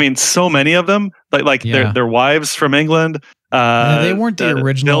 I mean, so many of them, like their wives from England. They weren't the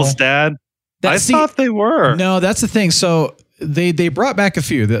original. Bill's dad. I thought they were. No, that's the thing. So they brought back a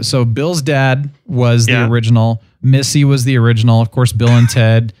few. So Bill's dad was the original. Missy was the original. Of course, Bill and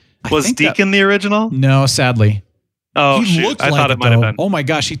Ted. Was Deacon the original? No, sadly. Oh, I thought it might have been. Oh my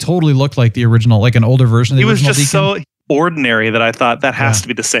gosh, he totally looked like the original, like an older version of the original Deacon. He was just so ordinary that I thought that has to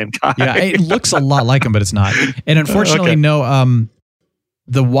be the same guy. Yeah, it looks a lot like him, but it's not. And unfortunately, no,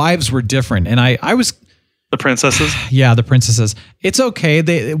 the wives were different. And I was... The princesses? Yeah, the princesses. It's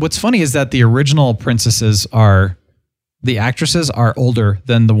okay. What's funny is that the original princesses the actresses are older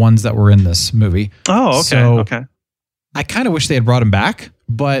than the ones that were in this movie. Oh, okay. So okay. I kind of wish they had brought them back,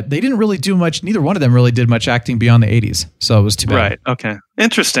 but they didn't really do much. Neither one of them really did much acting beyond the 80s. So it was too bad. Right. Okay.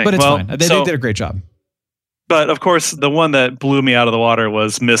 Interesting. But it's fine. They did a great job. But of course, the one that blew me out of the water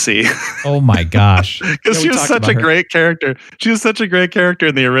was Missy. Oh my gosh. Because she was such a great character. She was such a great character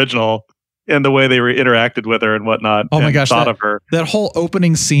in the original, and the way they interacted with her and whatnot. Oh my gosh. Thought of her. That whole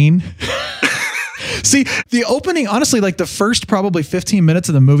opening scene. See, the opening, honestly, like the first probably 15 minutes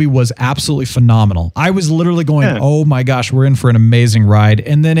of the movie was absolutely phenomenal. I was literally going, oh my gosh, we're in for an amazing ride.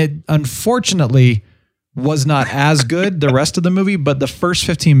 And then it unfortunately was not as good the rest of the movie, but the first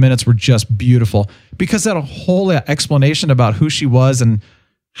 15 minutes were just beautiful because that whole explanation about who she was and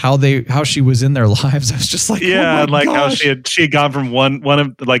how she was in their lives. I was just like, yeah, oh my like gosh. how she had gone from one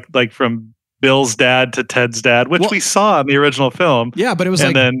of like from Bill's dad to Ted's dad, which we saw in the original film. Yeah, but it was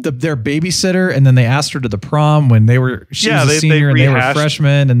and like then, their babysitter, and then they asked her to the prom when she was a senior and they were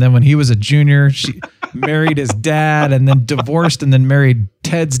freshmen, and then when he was a junior, she married his dad, and then divorced, and then married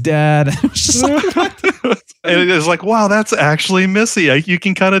Ted's dad. It was just like, it was like, wow, that's actually Missy. You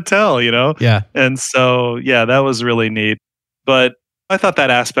can kind of tell, Yeah. And so, yeah, that was really neat. But I thought that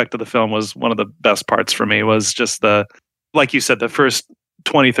aspect of the film was one of the best parts for me, was just like you said, the first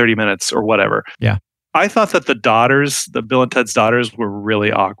 20, 30 minutes or whatever. Yeah. I thought that the Bill and Ted's daughters were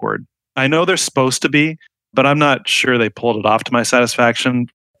really awkward. I know they're supposed to be, but I'm not sure they pulled it off to my satisfaction.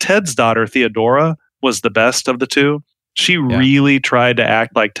 Ted's daughter, Theodora, was the best of the two. She really tried to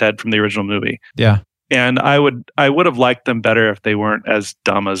act like Ted from the original movie. Yeah. And I would have liked them better if they weren't as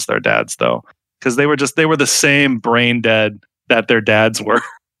dumb as their dads, though. Because they were the same brain dead that their dads were.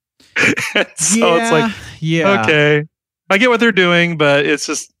 So it's like, okay, I get what they're doing, but it's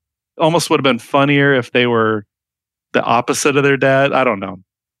just almost would have been funnier if they were the opposite of their dad. I don't know.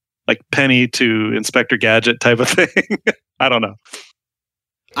 Like Penny to Inspector Gadget type of thing. I don't know.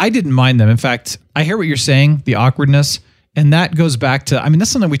 I didn't mind them. In fact, I hear what you're saying, the awkwardness. And that goes back to,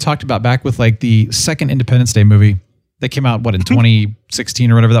 that's something we talked about back with like the second Independence Day movie that came out, in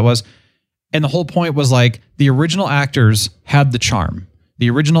 2016 or whatever that was. And the whole point was like the original actors had the charm. The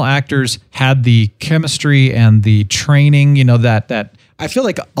original actors had the chemistry and the training, that I feel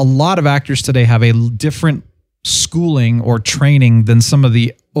like a lot of actors today have a different schooling or training than some of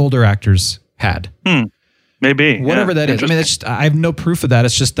the older actors had. Maybe. Whatever that is. I have no proof of that.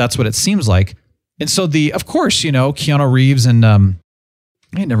 It's just, that's what it seems like. And so of course, Keanu Reeves and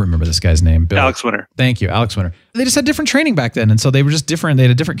I never remember this guy's name. Bill. Alex Winter. Thank you, Alex Winter. They just had different training back then. And so they were just different. They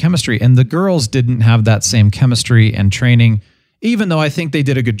had a different chemistry. And the girls didn't have that same chemistry and training, even though I think they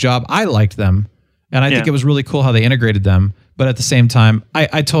did a good job. I liked them. And I think it was really cool how they integrated them. But at the same time,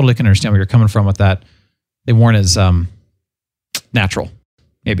 I totally can understand where you're coming from with that. They weren't as natural,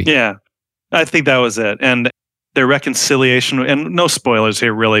 maybe. Yeah, I think that was it. And their reconciliation, and no spoilers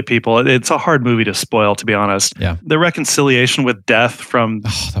here, really, people. It's a hard movie to spoil, to be honest. Yeah. The reconciliation with Death from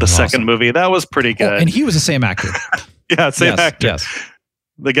the second movie, that was pretty good. And he was the same actor. Same actor. Yes.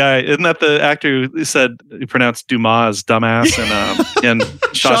 The guy, isn't that the actor who said, he pronounced Dumas as dumbass in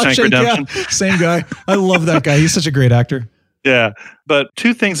Shawshank Redemption? Yeah. Same guy. I love that guy. He's such a great actor. Yeah. But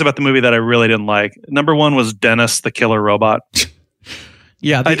two things about the movie that I really didn't like. Number one was Dennis, the killer robot.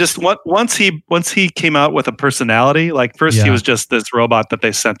 Yeah, I just once he came out with a personality, like first he was just this robot that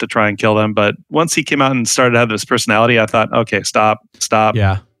they sent to try and kill them, but once he came out and started to have this personality, I thought, okay, stop.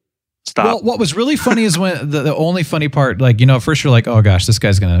 Yeah. Stop. Well, what was really funny is when the only funny part, like, at first you're like, oh gosh, this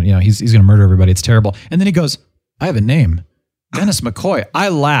guy's gonna, he's gonna murder everybody. It's terrible. And then he goes, I have a name, Dennis McCoy. I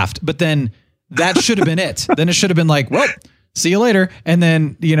laughed, but then that should have been it. Then it should have been like, well, see you later. And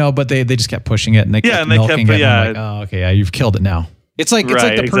then, but they just kept pushing it and they kept milking it. And I'm like, oh, okay, yeah, you've killed it now. It's like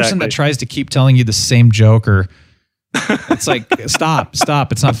the person that tries to keep telling you the same joke, or it's like, stop.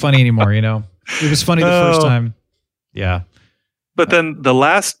 It's not funny anymore. It was funny the first time. Yeah. But then the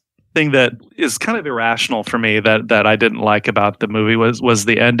last thing that is kind of irrational for me that I didn't like about the movie was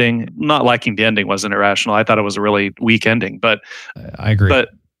the ending. Not liking the ending wasn't irrational. I thought it was a really weak ending, but I agree. But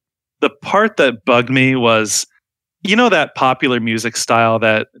the part that bugged me was, that popular music style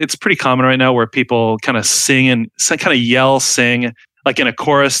that it's pretty common right now where people kind of sing and kind of yell, sing, like in a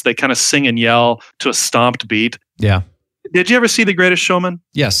chorus, they kind of sing and yell to a stomped beat. Yeah. Did you ever see The Greatest Showman?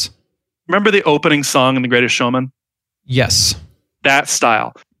 Yes. Remember the opening song in The Greatest Showman? Yes. That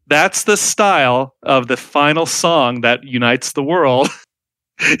style. That's the style of the final song that unites the world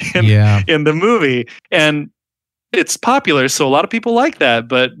in the movie. And it's popular, so a lot of people like that.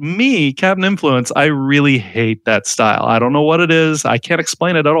 But me, Captain Influence, I really hate that style. I don't know what it is. I can't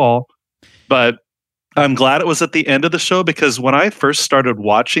explain it at all. But I'm glad it was at the end of the show, because when I first started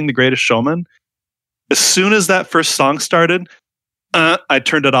watching The Greatest Showman, as soon as that first song started, I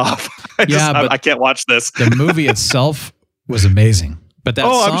turned it off. I can't watch this. The movie itself was amazing. But that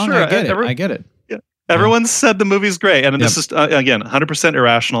song, I'm sure. I get it. Yeah. Everyone said the movie's great. And this is, again, 100%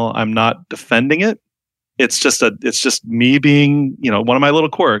 irrational. I'm not defending it. It's just me being, one of my little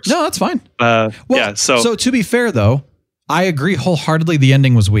quirks. No, that's fine. So to be fair, though, I agree wholeheartedly. The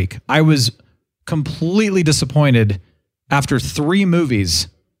ending was weak. I was completely disappointed after 3 movies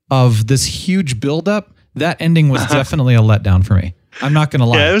of this huge buildup. That ending was definitely a letdown for me. I'm not going to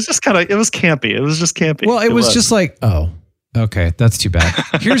lie. Yeah, it was just it was campy. It was just campy. Well, it was just like, oh, okay, that's too bad.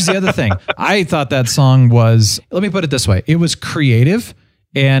 Here's the other thing. I thought that song was, let me put it this way. It was creative,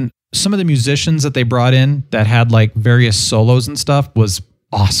 and some of the musicians that they brought in that had like various solos and stuff was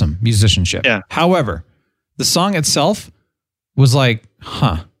awesome musicianship. Yeah. However, the song itself was like,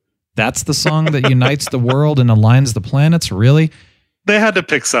 that's the song that unites the world and aligns the planets, really? They had to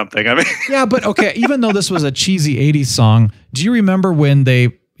pick something. I mean, yeah, but okay, even though this was a cheesy 80s song, do you remember when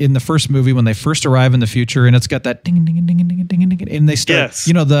in the first movie, when they first arrive in the future and it's got that ding, ding, ding, ding, ding, ding, and they start,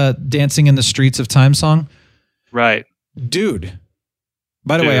 the Dancing in the Streets of Time song? Right. Dude.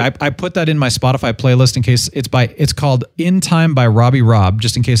 By the way, I put that in my Spotify playlist in case it's called In Time by Robbie Robb,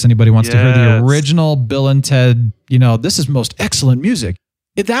 just in case anybody wants to hear the original Bill and Ted, this is most excellent music.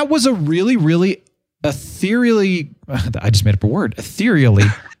 That was a really, really ethereally, I just made up a word, ethereally.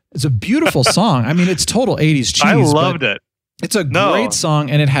 It's a beautiful song. I mean, it's total 80s cheese. I loved it. It's a great song,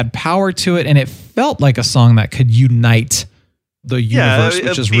 and it had power to it, and it felt like a song that could unite the universe,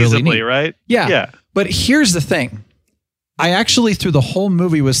 which is really neat. Right? Yeah. But here's the thing. I actually, through the whole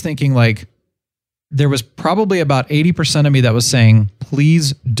movie, was thinking like, there was probably about 80% of me that was saying,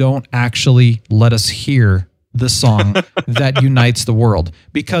 please don't actually let us hear the song that unites the world,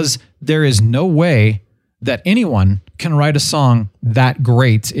 because there is no way that anyone can write a song that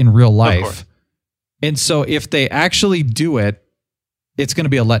great in real life. And so if they actually do it, it's going to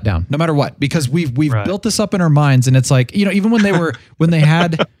be a letdown no matter what, because we've built this up in our minds. And it's like, even when they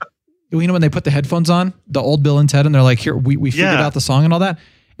put the headphones on, the old Bill and Ted, and they're like, here, we figured out the song and all that.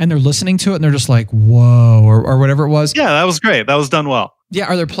 And they're listening to it and they're just like, whoa, or whatever it was. Yeah, that was great. That was done well.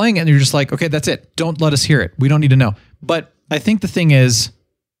 Yeah, or they're playing it and you're just like, okay, that's it. Don't let us hear it. We don't need to know. But I think the thing is,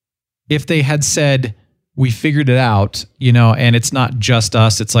 if they had said, we figured it out, and it's not just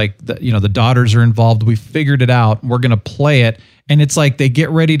us, it's like, the daughters are involved. We figured it out. We're going to play it. And it's like they get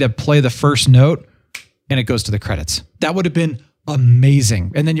ready to play the first note and it goes to the credits. That would have been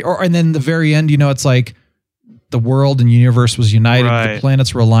amazing. And then the very end, it's like the world and universe was united. Right. The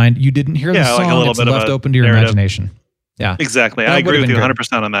planets were aligned. You didn't hear the song. Like it's left open to your imagination. Yeah, exactly. I agree with you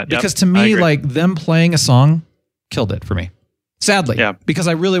 100% on that. Because to me, like them playing a song killed it for me. Sadly. Yeah. Because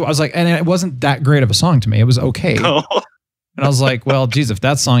I was like, and it wasn't that great of a song to me. It was okay. No. And I was like, well, geez, if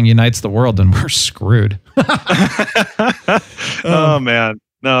that song unites the world, then we're screwed. Oh man.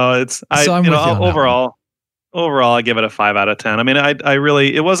 No, overall, I give it a 5 out of 10. I mean,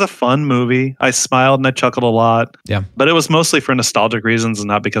 it was a fun movie. I smiled and I chuckled a lot. Yeah. But it was mostly for nostalgic reasons and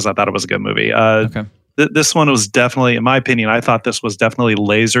not because I thought it was a good movie. Okay. This one was definitely, in my opinion, I thought this was definitely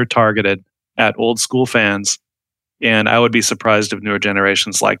laser targeted at old school fans. And I would be surprised if newer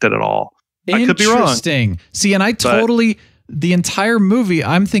generations liked it at all. I could be wrong. Interesting. See, and the entire movie,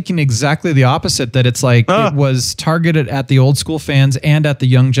 I'm thinking exactly the opposite, that it's like it was targeted at the old school fans and at the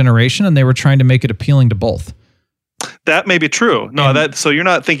young generation, and they were trying to make it appealing to both. That may be true. No, so you're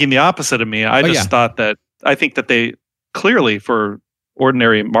not thinking the opposite of me. I think that they clearly, for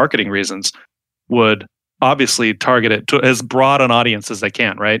ordinary marketing reasons, would obviously target it to as broad an audience as they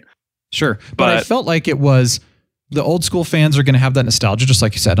can, right? Sure. But I felt like it was the old school fans are going to have that nostalgia, just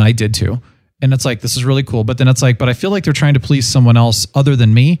like you said, and I did too. And it's like, this is really cool. But then it's like, but I feel like they're trying to please someone else other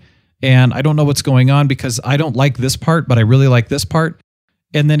than me. And I don't know what's going on because I don't like this part, but I really like this part.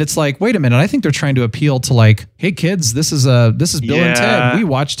 And then it's like, wait a minute. I think they're trying to appeal to like, hey kids, this is Bill and Ted. We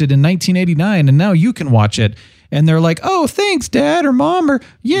watched it in 1989 and now you can watch it. And they're like, oh, thanks, Dad or Mom, or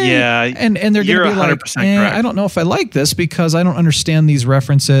yay. Yeah. And they're going to be like, I don't know if I like this because I don't understand these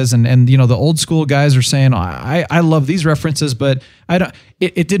references. And the old school guys are saying, I love these references, but I don't,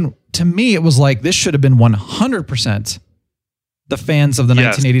 it didn't, to me, it was like, this should have been 100% the fans of the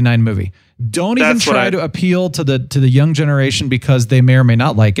 1989 movie. Don't even try to appeal to the young generation because they may or may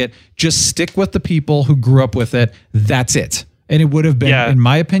not like it. Just stick with the people who grew up with it. That's it. And it would have been, in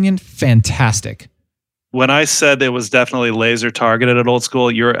my opinion, fantastic. When I said it was definitely laser targeted at old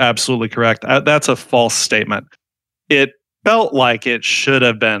school, you're absolutely correct. That's a false statement. It felt like it should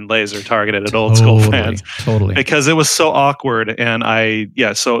have been laser targeted at old school fans. Totally. Because it was so awkward. And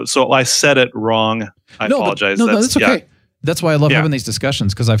so I said it wrong. I apologize. That's okay. Yeah. That's why I love having these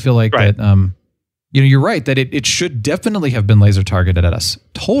discussions, because I feel like that, you're right, that it should definitely have been laser targeted at us.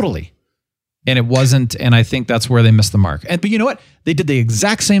 Totally. And it wasn't, and I think that's where they missed the mark. But you know what? They did the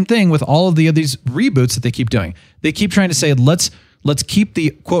exact same thing with all of these reboots that they keep doing. They keep trying to say, let's keep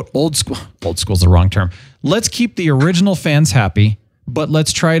the, quote, old school's the wrong term. Let's keep the original fans happy, but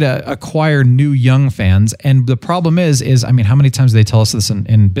let's try to acquire new young fans. And the problem is, I mean, how many times do they tell us this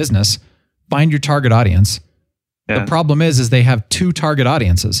in business? Find your target audience. Yeah. The problem is they have two target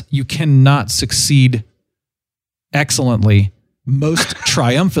audiences. You cannot succeed excellently, most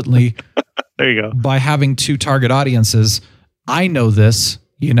triumphantly, there you go, by having two target audiences. I know this,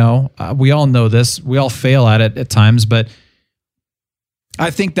 we all know this. We all fail at it at times, but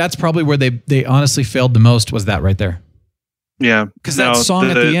I think that's probably where they honestly failed the most, was that right there. Yeah. Because that song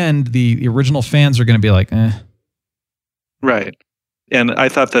at the end, the original fans are going to be like, eh. Right. And I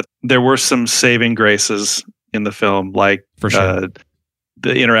thought that there were some saving graces in the film, like for sure.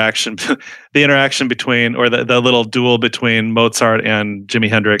 The interaction between, or the little duel between Mozart and Jimi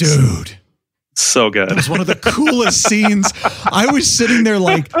Hendrix. Dude. So good. That was one of the coolest scenes. I was sitting there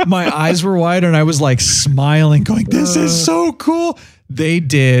like my eyes were wide and I was like smiling going, this is so cool. They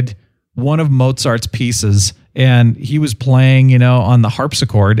did one of Mozart's pieces and he was playing, on the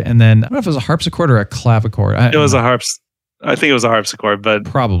harpsichord. And then I don't know if it was a harpsichord or a clavichord. I think it was a harpsichord, but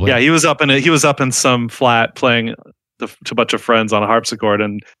probably. Yeah, he was up in some flat playing to a bunch of friends on a harpsichord,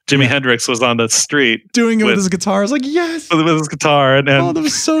 and Jimi Hendrix was on the street doing it with his guitar. I was like, yes, with his guitar, and oh, that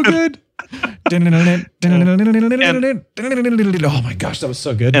was so good. Oh my gosh, that was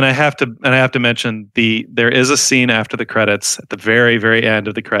so good. And I have to mention there is a scene after the credits, at the very, very end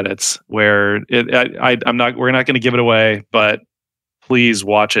of the credits, where we're not going to give it away, but please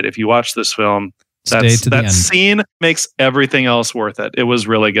watch it. If you watch this film, that scene makes everything else worth it. It was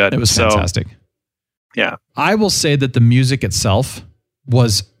really good. It was fantastic. Yeah. I will say that the music itself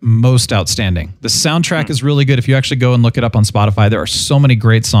was most outstanding. The soundtrack is really good. If you actually go and look it up on Spotify, there are so many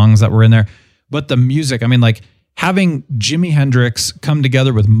great songs that were in there. But the music, I mean, like having Jimi Hendrix come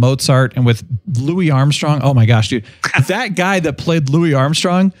together with Mozart and with Louis Armstrong. Oh my gosh, dude. That guy that played Louis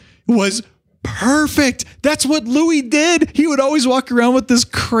Armstrong was perfect. That's what Louis did. He would always walk around with this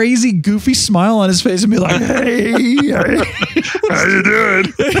crazy, goofy smile on his face and be like, hey, how you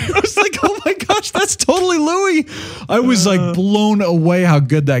doing? It was like, oh my gosh, that's totally Louis. I was like blown away how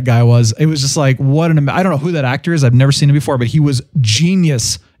good that guy was. It was just like, I don't know who that actor is. I've never seen him before, but he was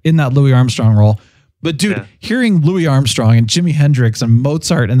genius in that Louis Armstrong role. But dude, hearing Louis Armstrong and Jimi Hendrix and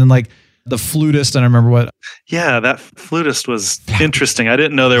Mozart and then like the flutist, and I remember what. Yeah, that flutist was interesting. I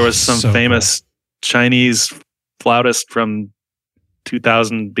didn't know there was some famous Chinese flautist from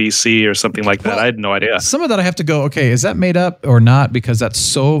 2000 BC or something like that. I had no idea. Some of that I have to go, okay, is that made up or not? Because that's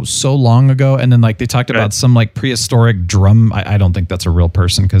so long ago. And then like they talked about some like prehistoric drum. I don't think that's a real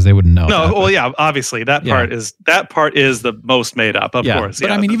person because they wouldn't know. No, well, yeah, obviously that part is the most made up, of course. But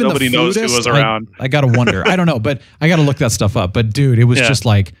I mean, even nobody the flutist, knows who was around. I gotta wonder. I don't know, but I gotta look that stuff up. But dude, it was just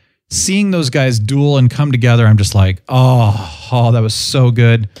like seeing those guys duel and come together. I'm just like, oh, that was so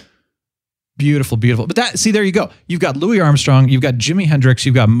good. Beautiful, beautiful. But there you go. You've got Louis Armstrong, you've got Jimi Hendrix,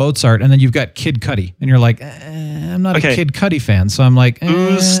 you've got Mozart, and then you've got Kid Cudi. And you're like, I'm not a Kid Cudi fan. So I'm like,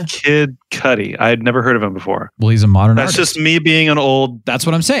 who's Kid Cudi? I had never heard of him before. Well, he's a modern artist. That's just me being an old, that's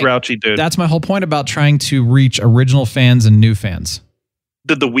what I'm saying, grouchy dude. That's my whole point about trying to reach original fans and new fans.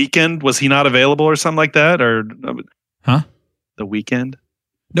 Did The Weeknd, was he not available or something like that? Or The Weeknd?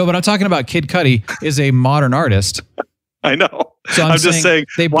 No, but I'm talking about Kid Cudi is a modern artist. I know. So I'm just saying,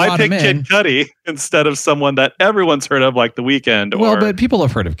 why pick Kid Cudi instead of someone that everyone's heard of, like The Weeknd? Well, but people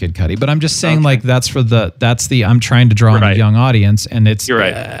have heard of Kid Cudi. But I'm just saying, like that's I'm trying to draw in a young audience, and it's you're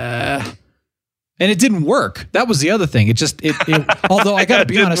right. And it didn't work. That was the other thing. It although I got to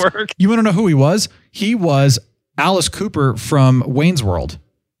be honest, you want to know who he was? He was Alice Cooper from Wayne's World.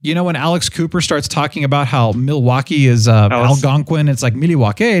 You know, when Alex Cooper starts talking about how Milwaukee is Algonquin, it's like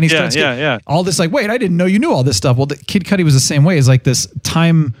Milwaukee, and he starts all this like, wait, I didn't know you knew all this stuff. Well, the Kid Cudi was the same way. It's like this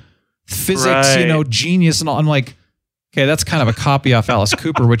time physics, genius, and all. I'm like, okay, that's kind of a copy off Alice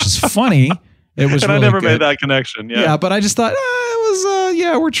Cooper, which is funny. It was. And really I never good. made that connection. Yeah, but I just thought it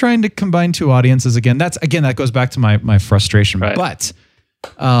was. We're trying to combine two audiences again. That goes back to my frustration. Right. But,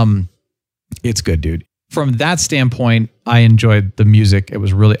 it's good, dude. From that standpoint, I enjoyed the music. It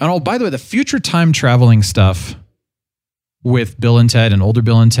was really... Oh, by the way, the future time traveling stuff with Bill and Ted and older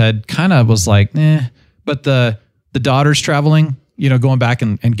Bill and Ted kind of was like, But the daughters traveling, going back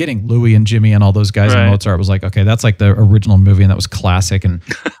and getting Louis and Jimmy and all those guys and Mozart was like, okay, that's like the original movie and that was classic. And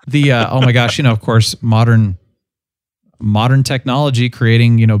the, oh my gosh, of course, modern technology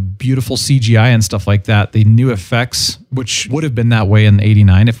creating, beautiful CGI and stuff like that. The new effects, which would have been that way in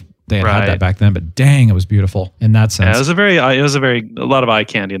 '89 if they had that back then, but dang, it was beautiful in that sense. Yeah, it was a lot of eye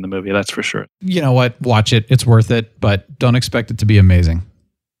candy in the movie. That's for sure. You know what? Watch it. It's worth it, but don't expect it to be amazing.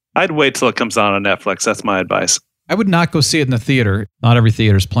 I'd wait till it comes on Netflix. That's my advice. I would not go see it in the theater. Not every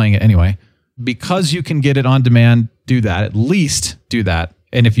theater is playing it anyway. Because you can get it on demand, do that. At least do that.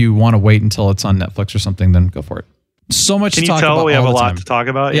 And if you want to wait until it's on Netflix or something, then go for it. So much to talk about. Can you tell we have a lot to talk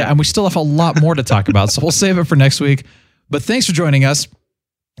about? Yeah, and we still have a lot more to talk about. So we'll save it for next week. But thanks for joining us.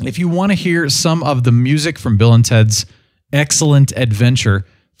 If you want to hear some of the music from Bill and Ted's Excellent Adventure,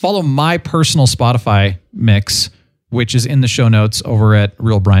 follow my personal Spotify mix, which is in the show notes over at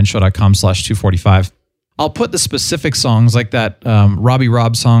realbrianshow.com/245. I'll put the specific songs like that Robbie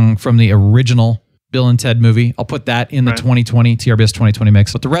Robb song from the original Bill and Ted movie. I'll put that in the 2020 TRBS 2020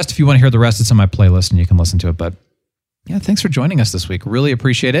 mix. But the rest, if you want to hear the rest, it's on my playlist and you can listen to it. But yeah, thanks for joining us this week. Really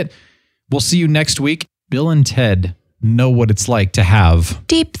appreciate it. We'll see you next week. Bill and Ted know what it's like to have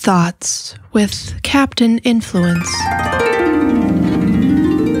deep thoughts with Captain Influence.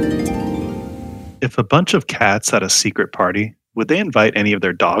 If a bunch of cats had a secret party, would they invite any of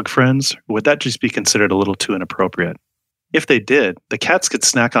their dog friends? Or would that just be considered a little too inappropriate? If they did, the cats could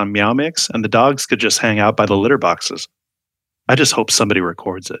snack on Meow Mix and the dogs could just hang out by the litter boxes. I just hope somebody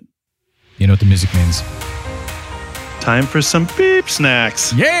records it. You know what the music means. Time for some beep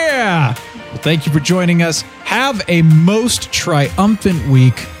snacks. Yeah! Well, thank you for joining us. Have a most triumphant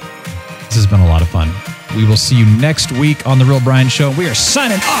week. This has been a lot of fun. We will see you next week on The Real Brian Show. We are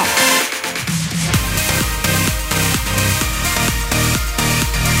signing off.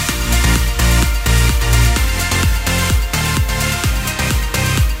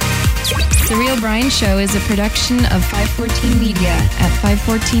 The Real Brian Show is a production of 514 Media at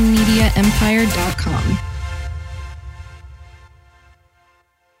 514mediaempire.com.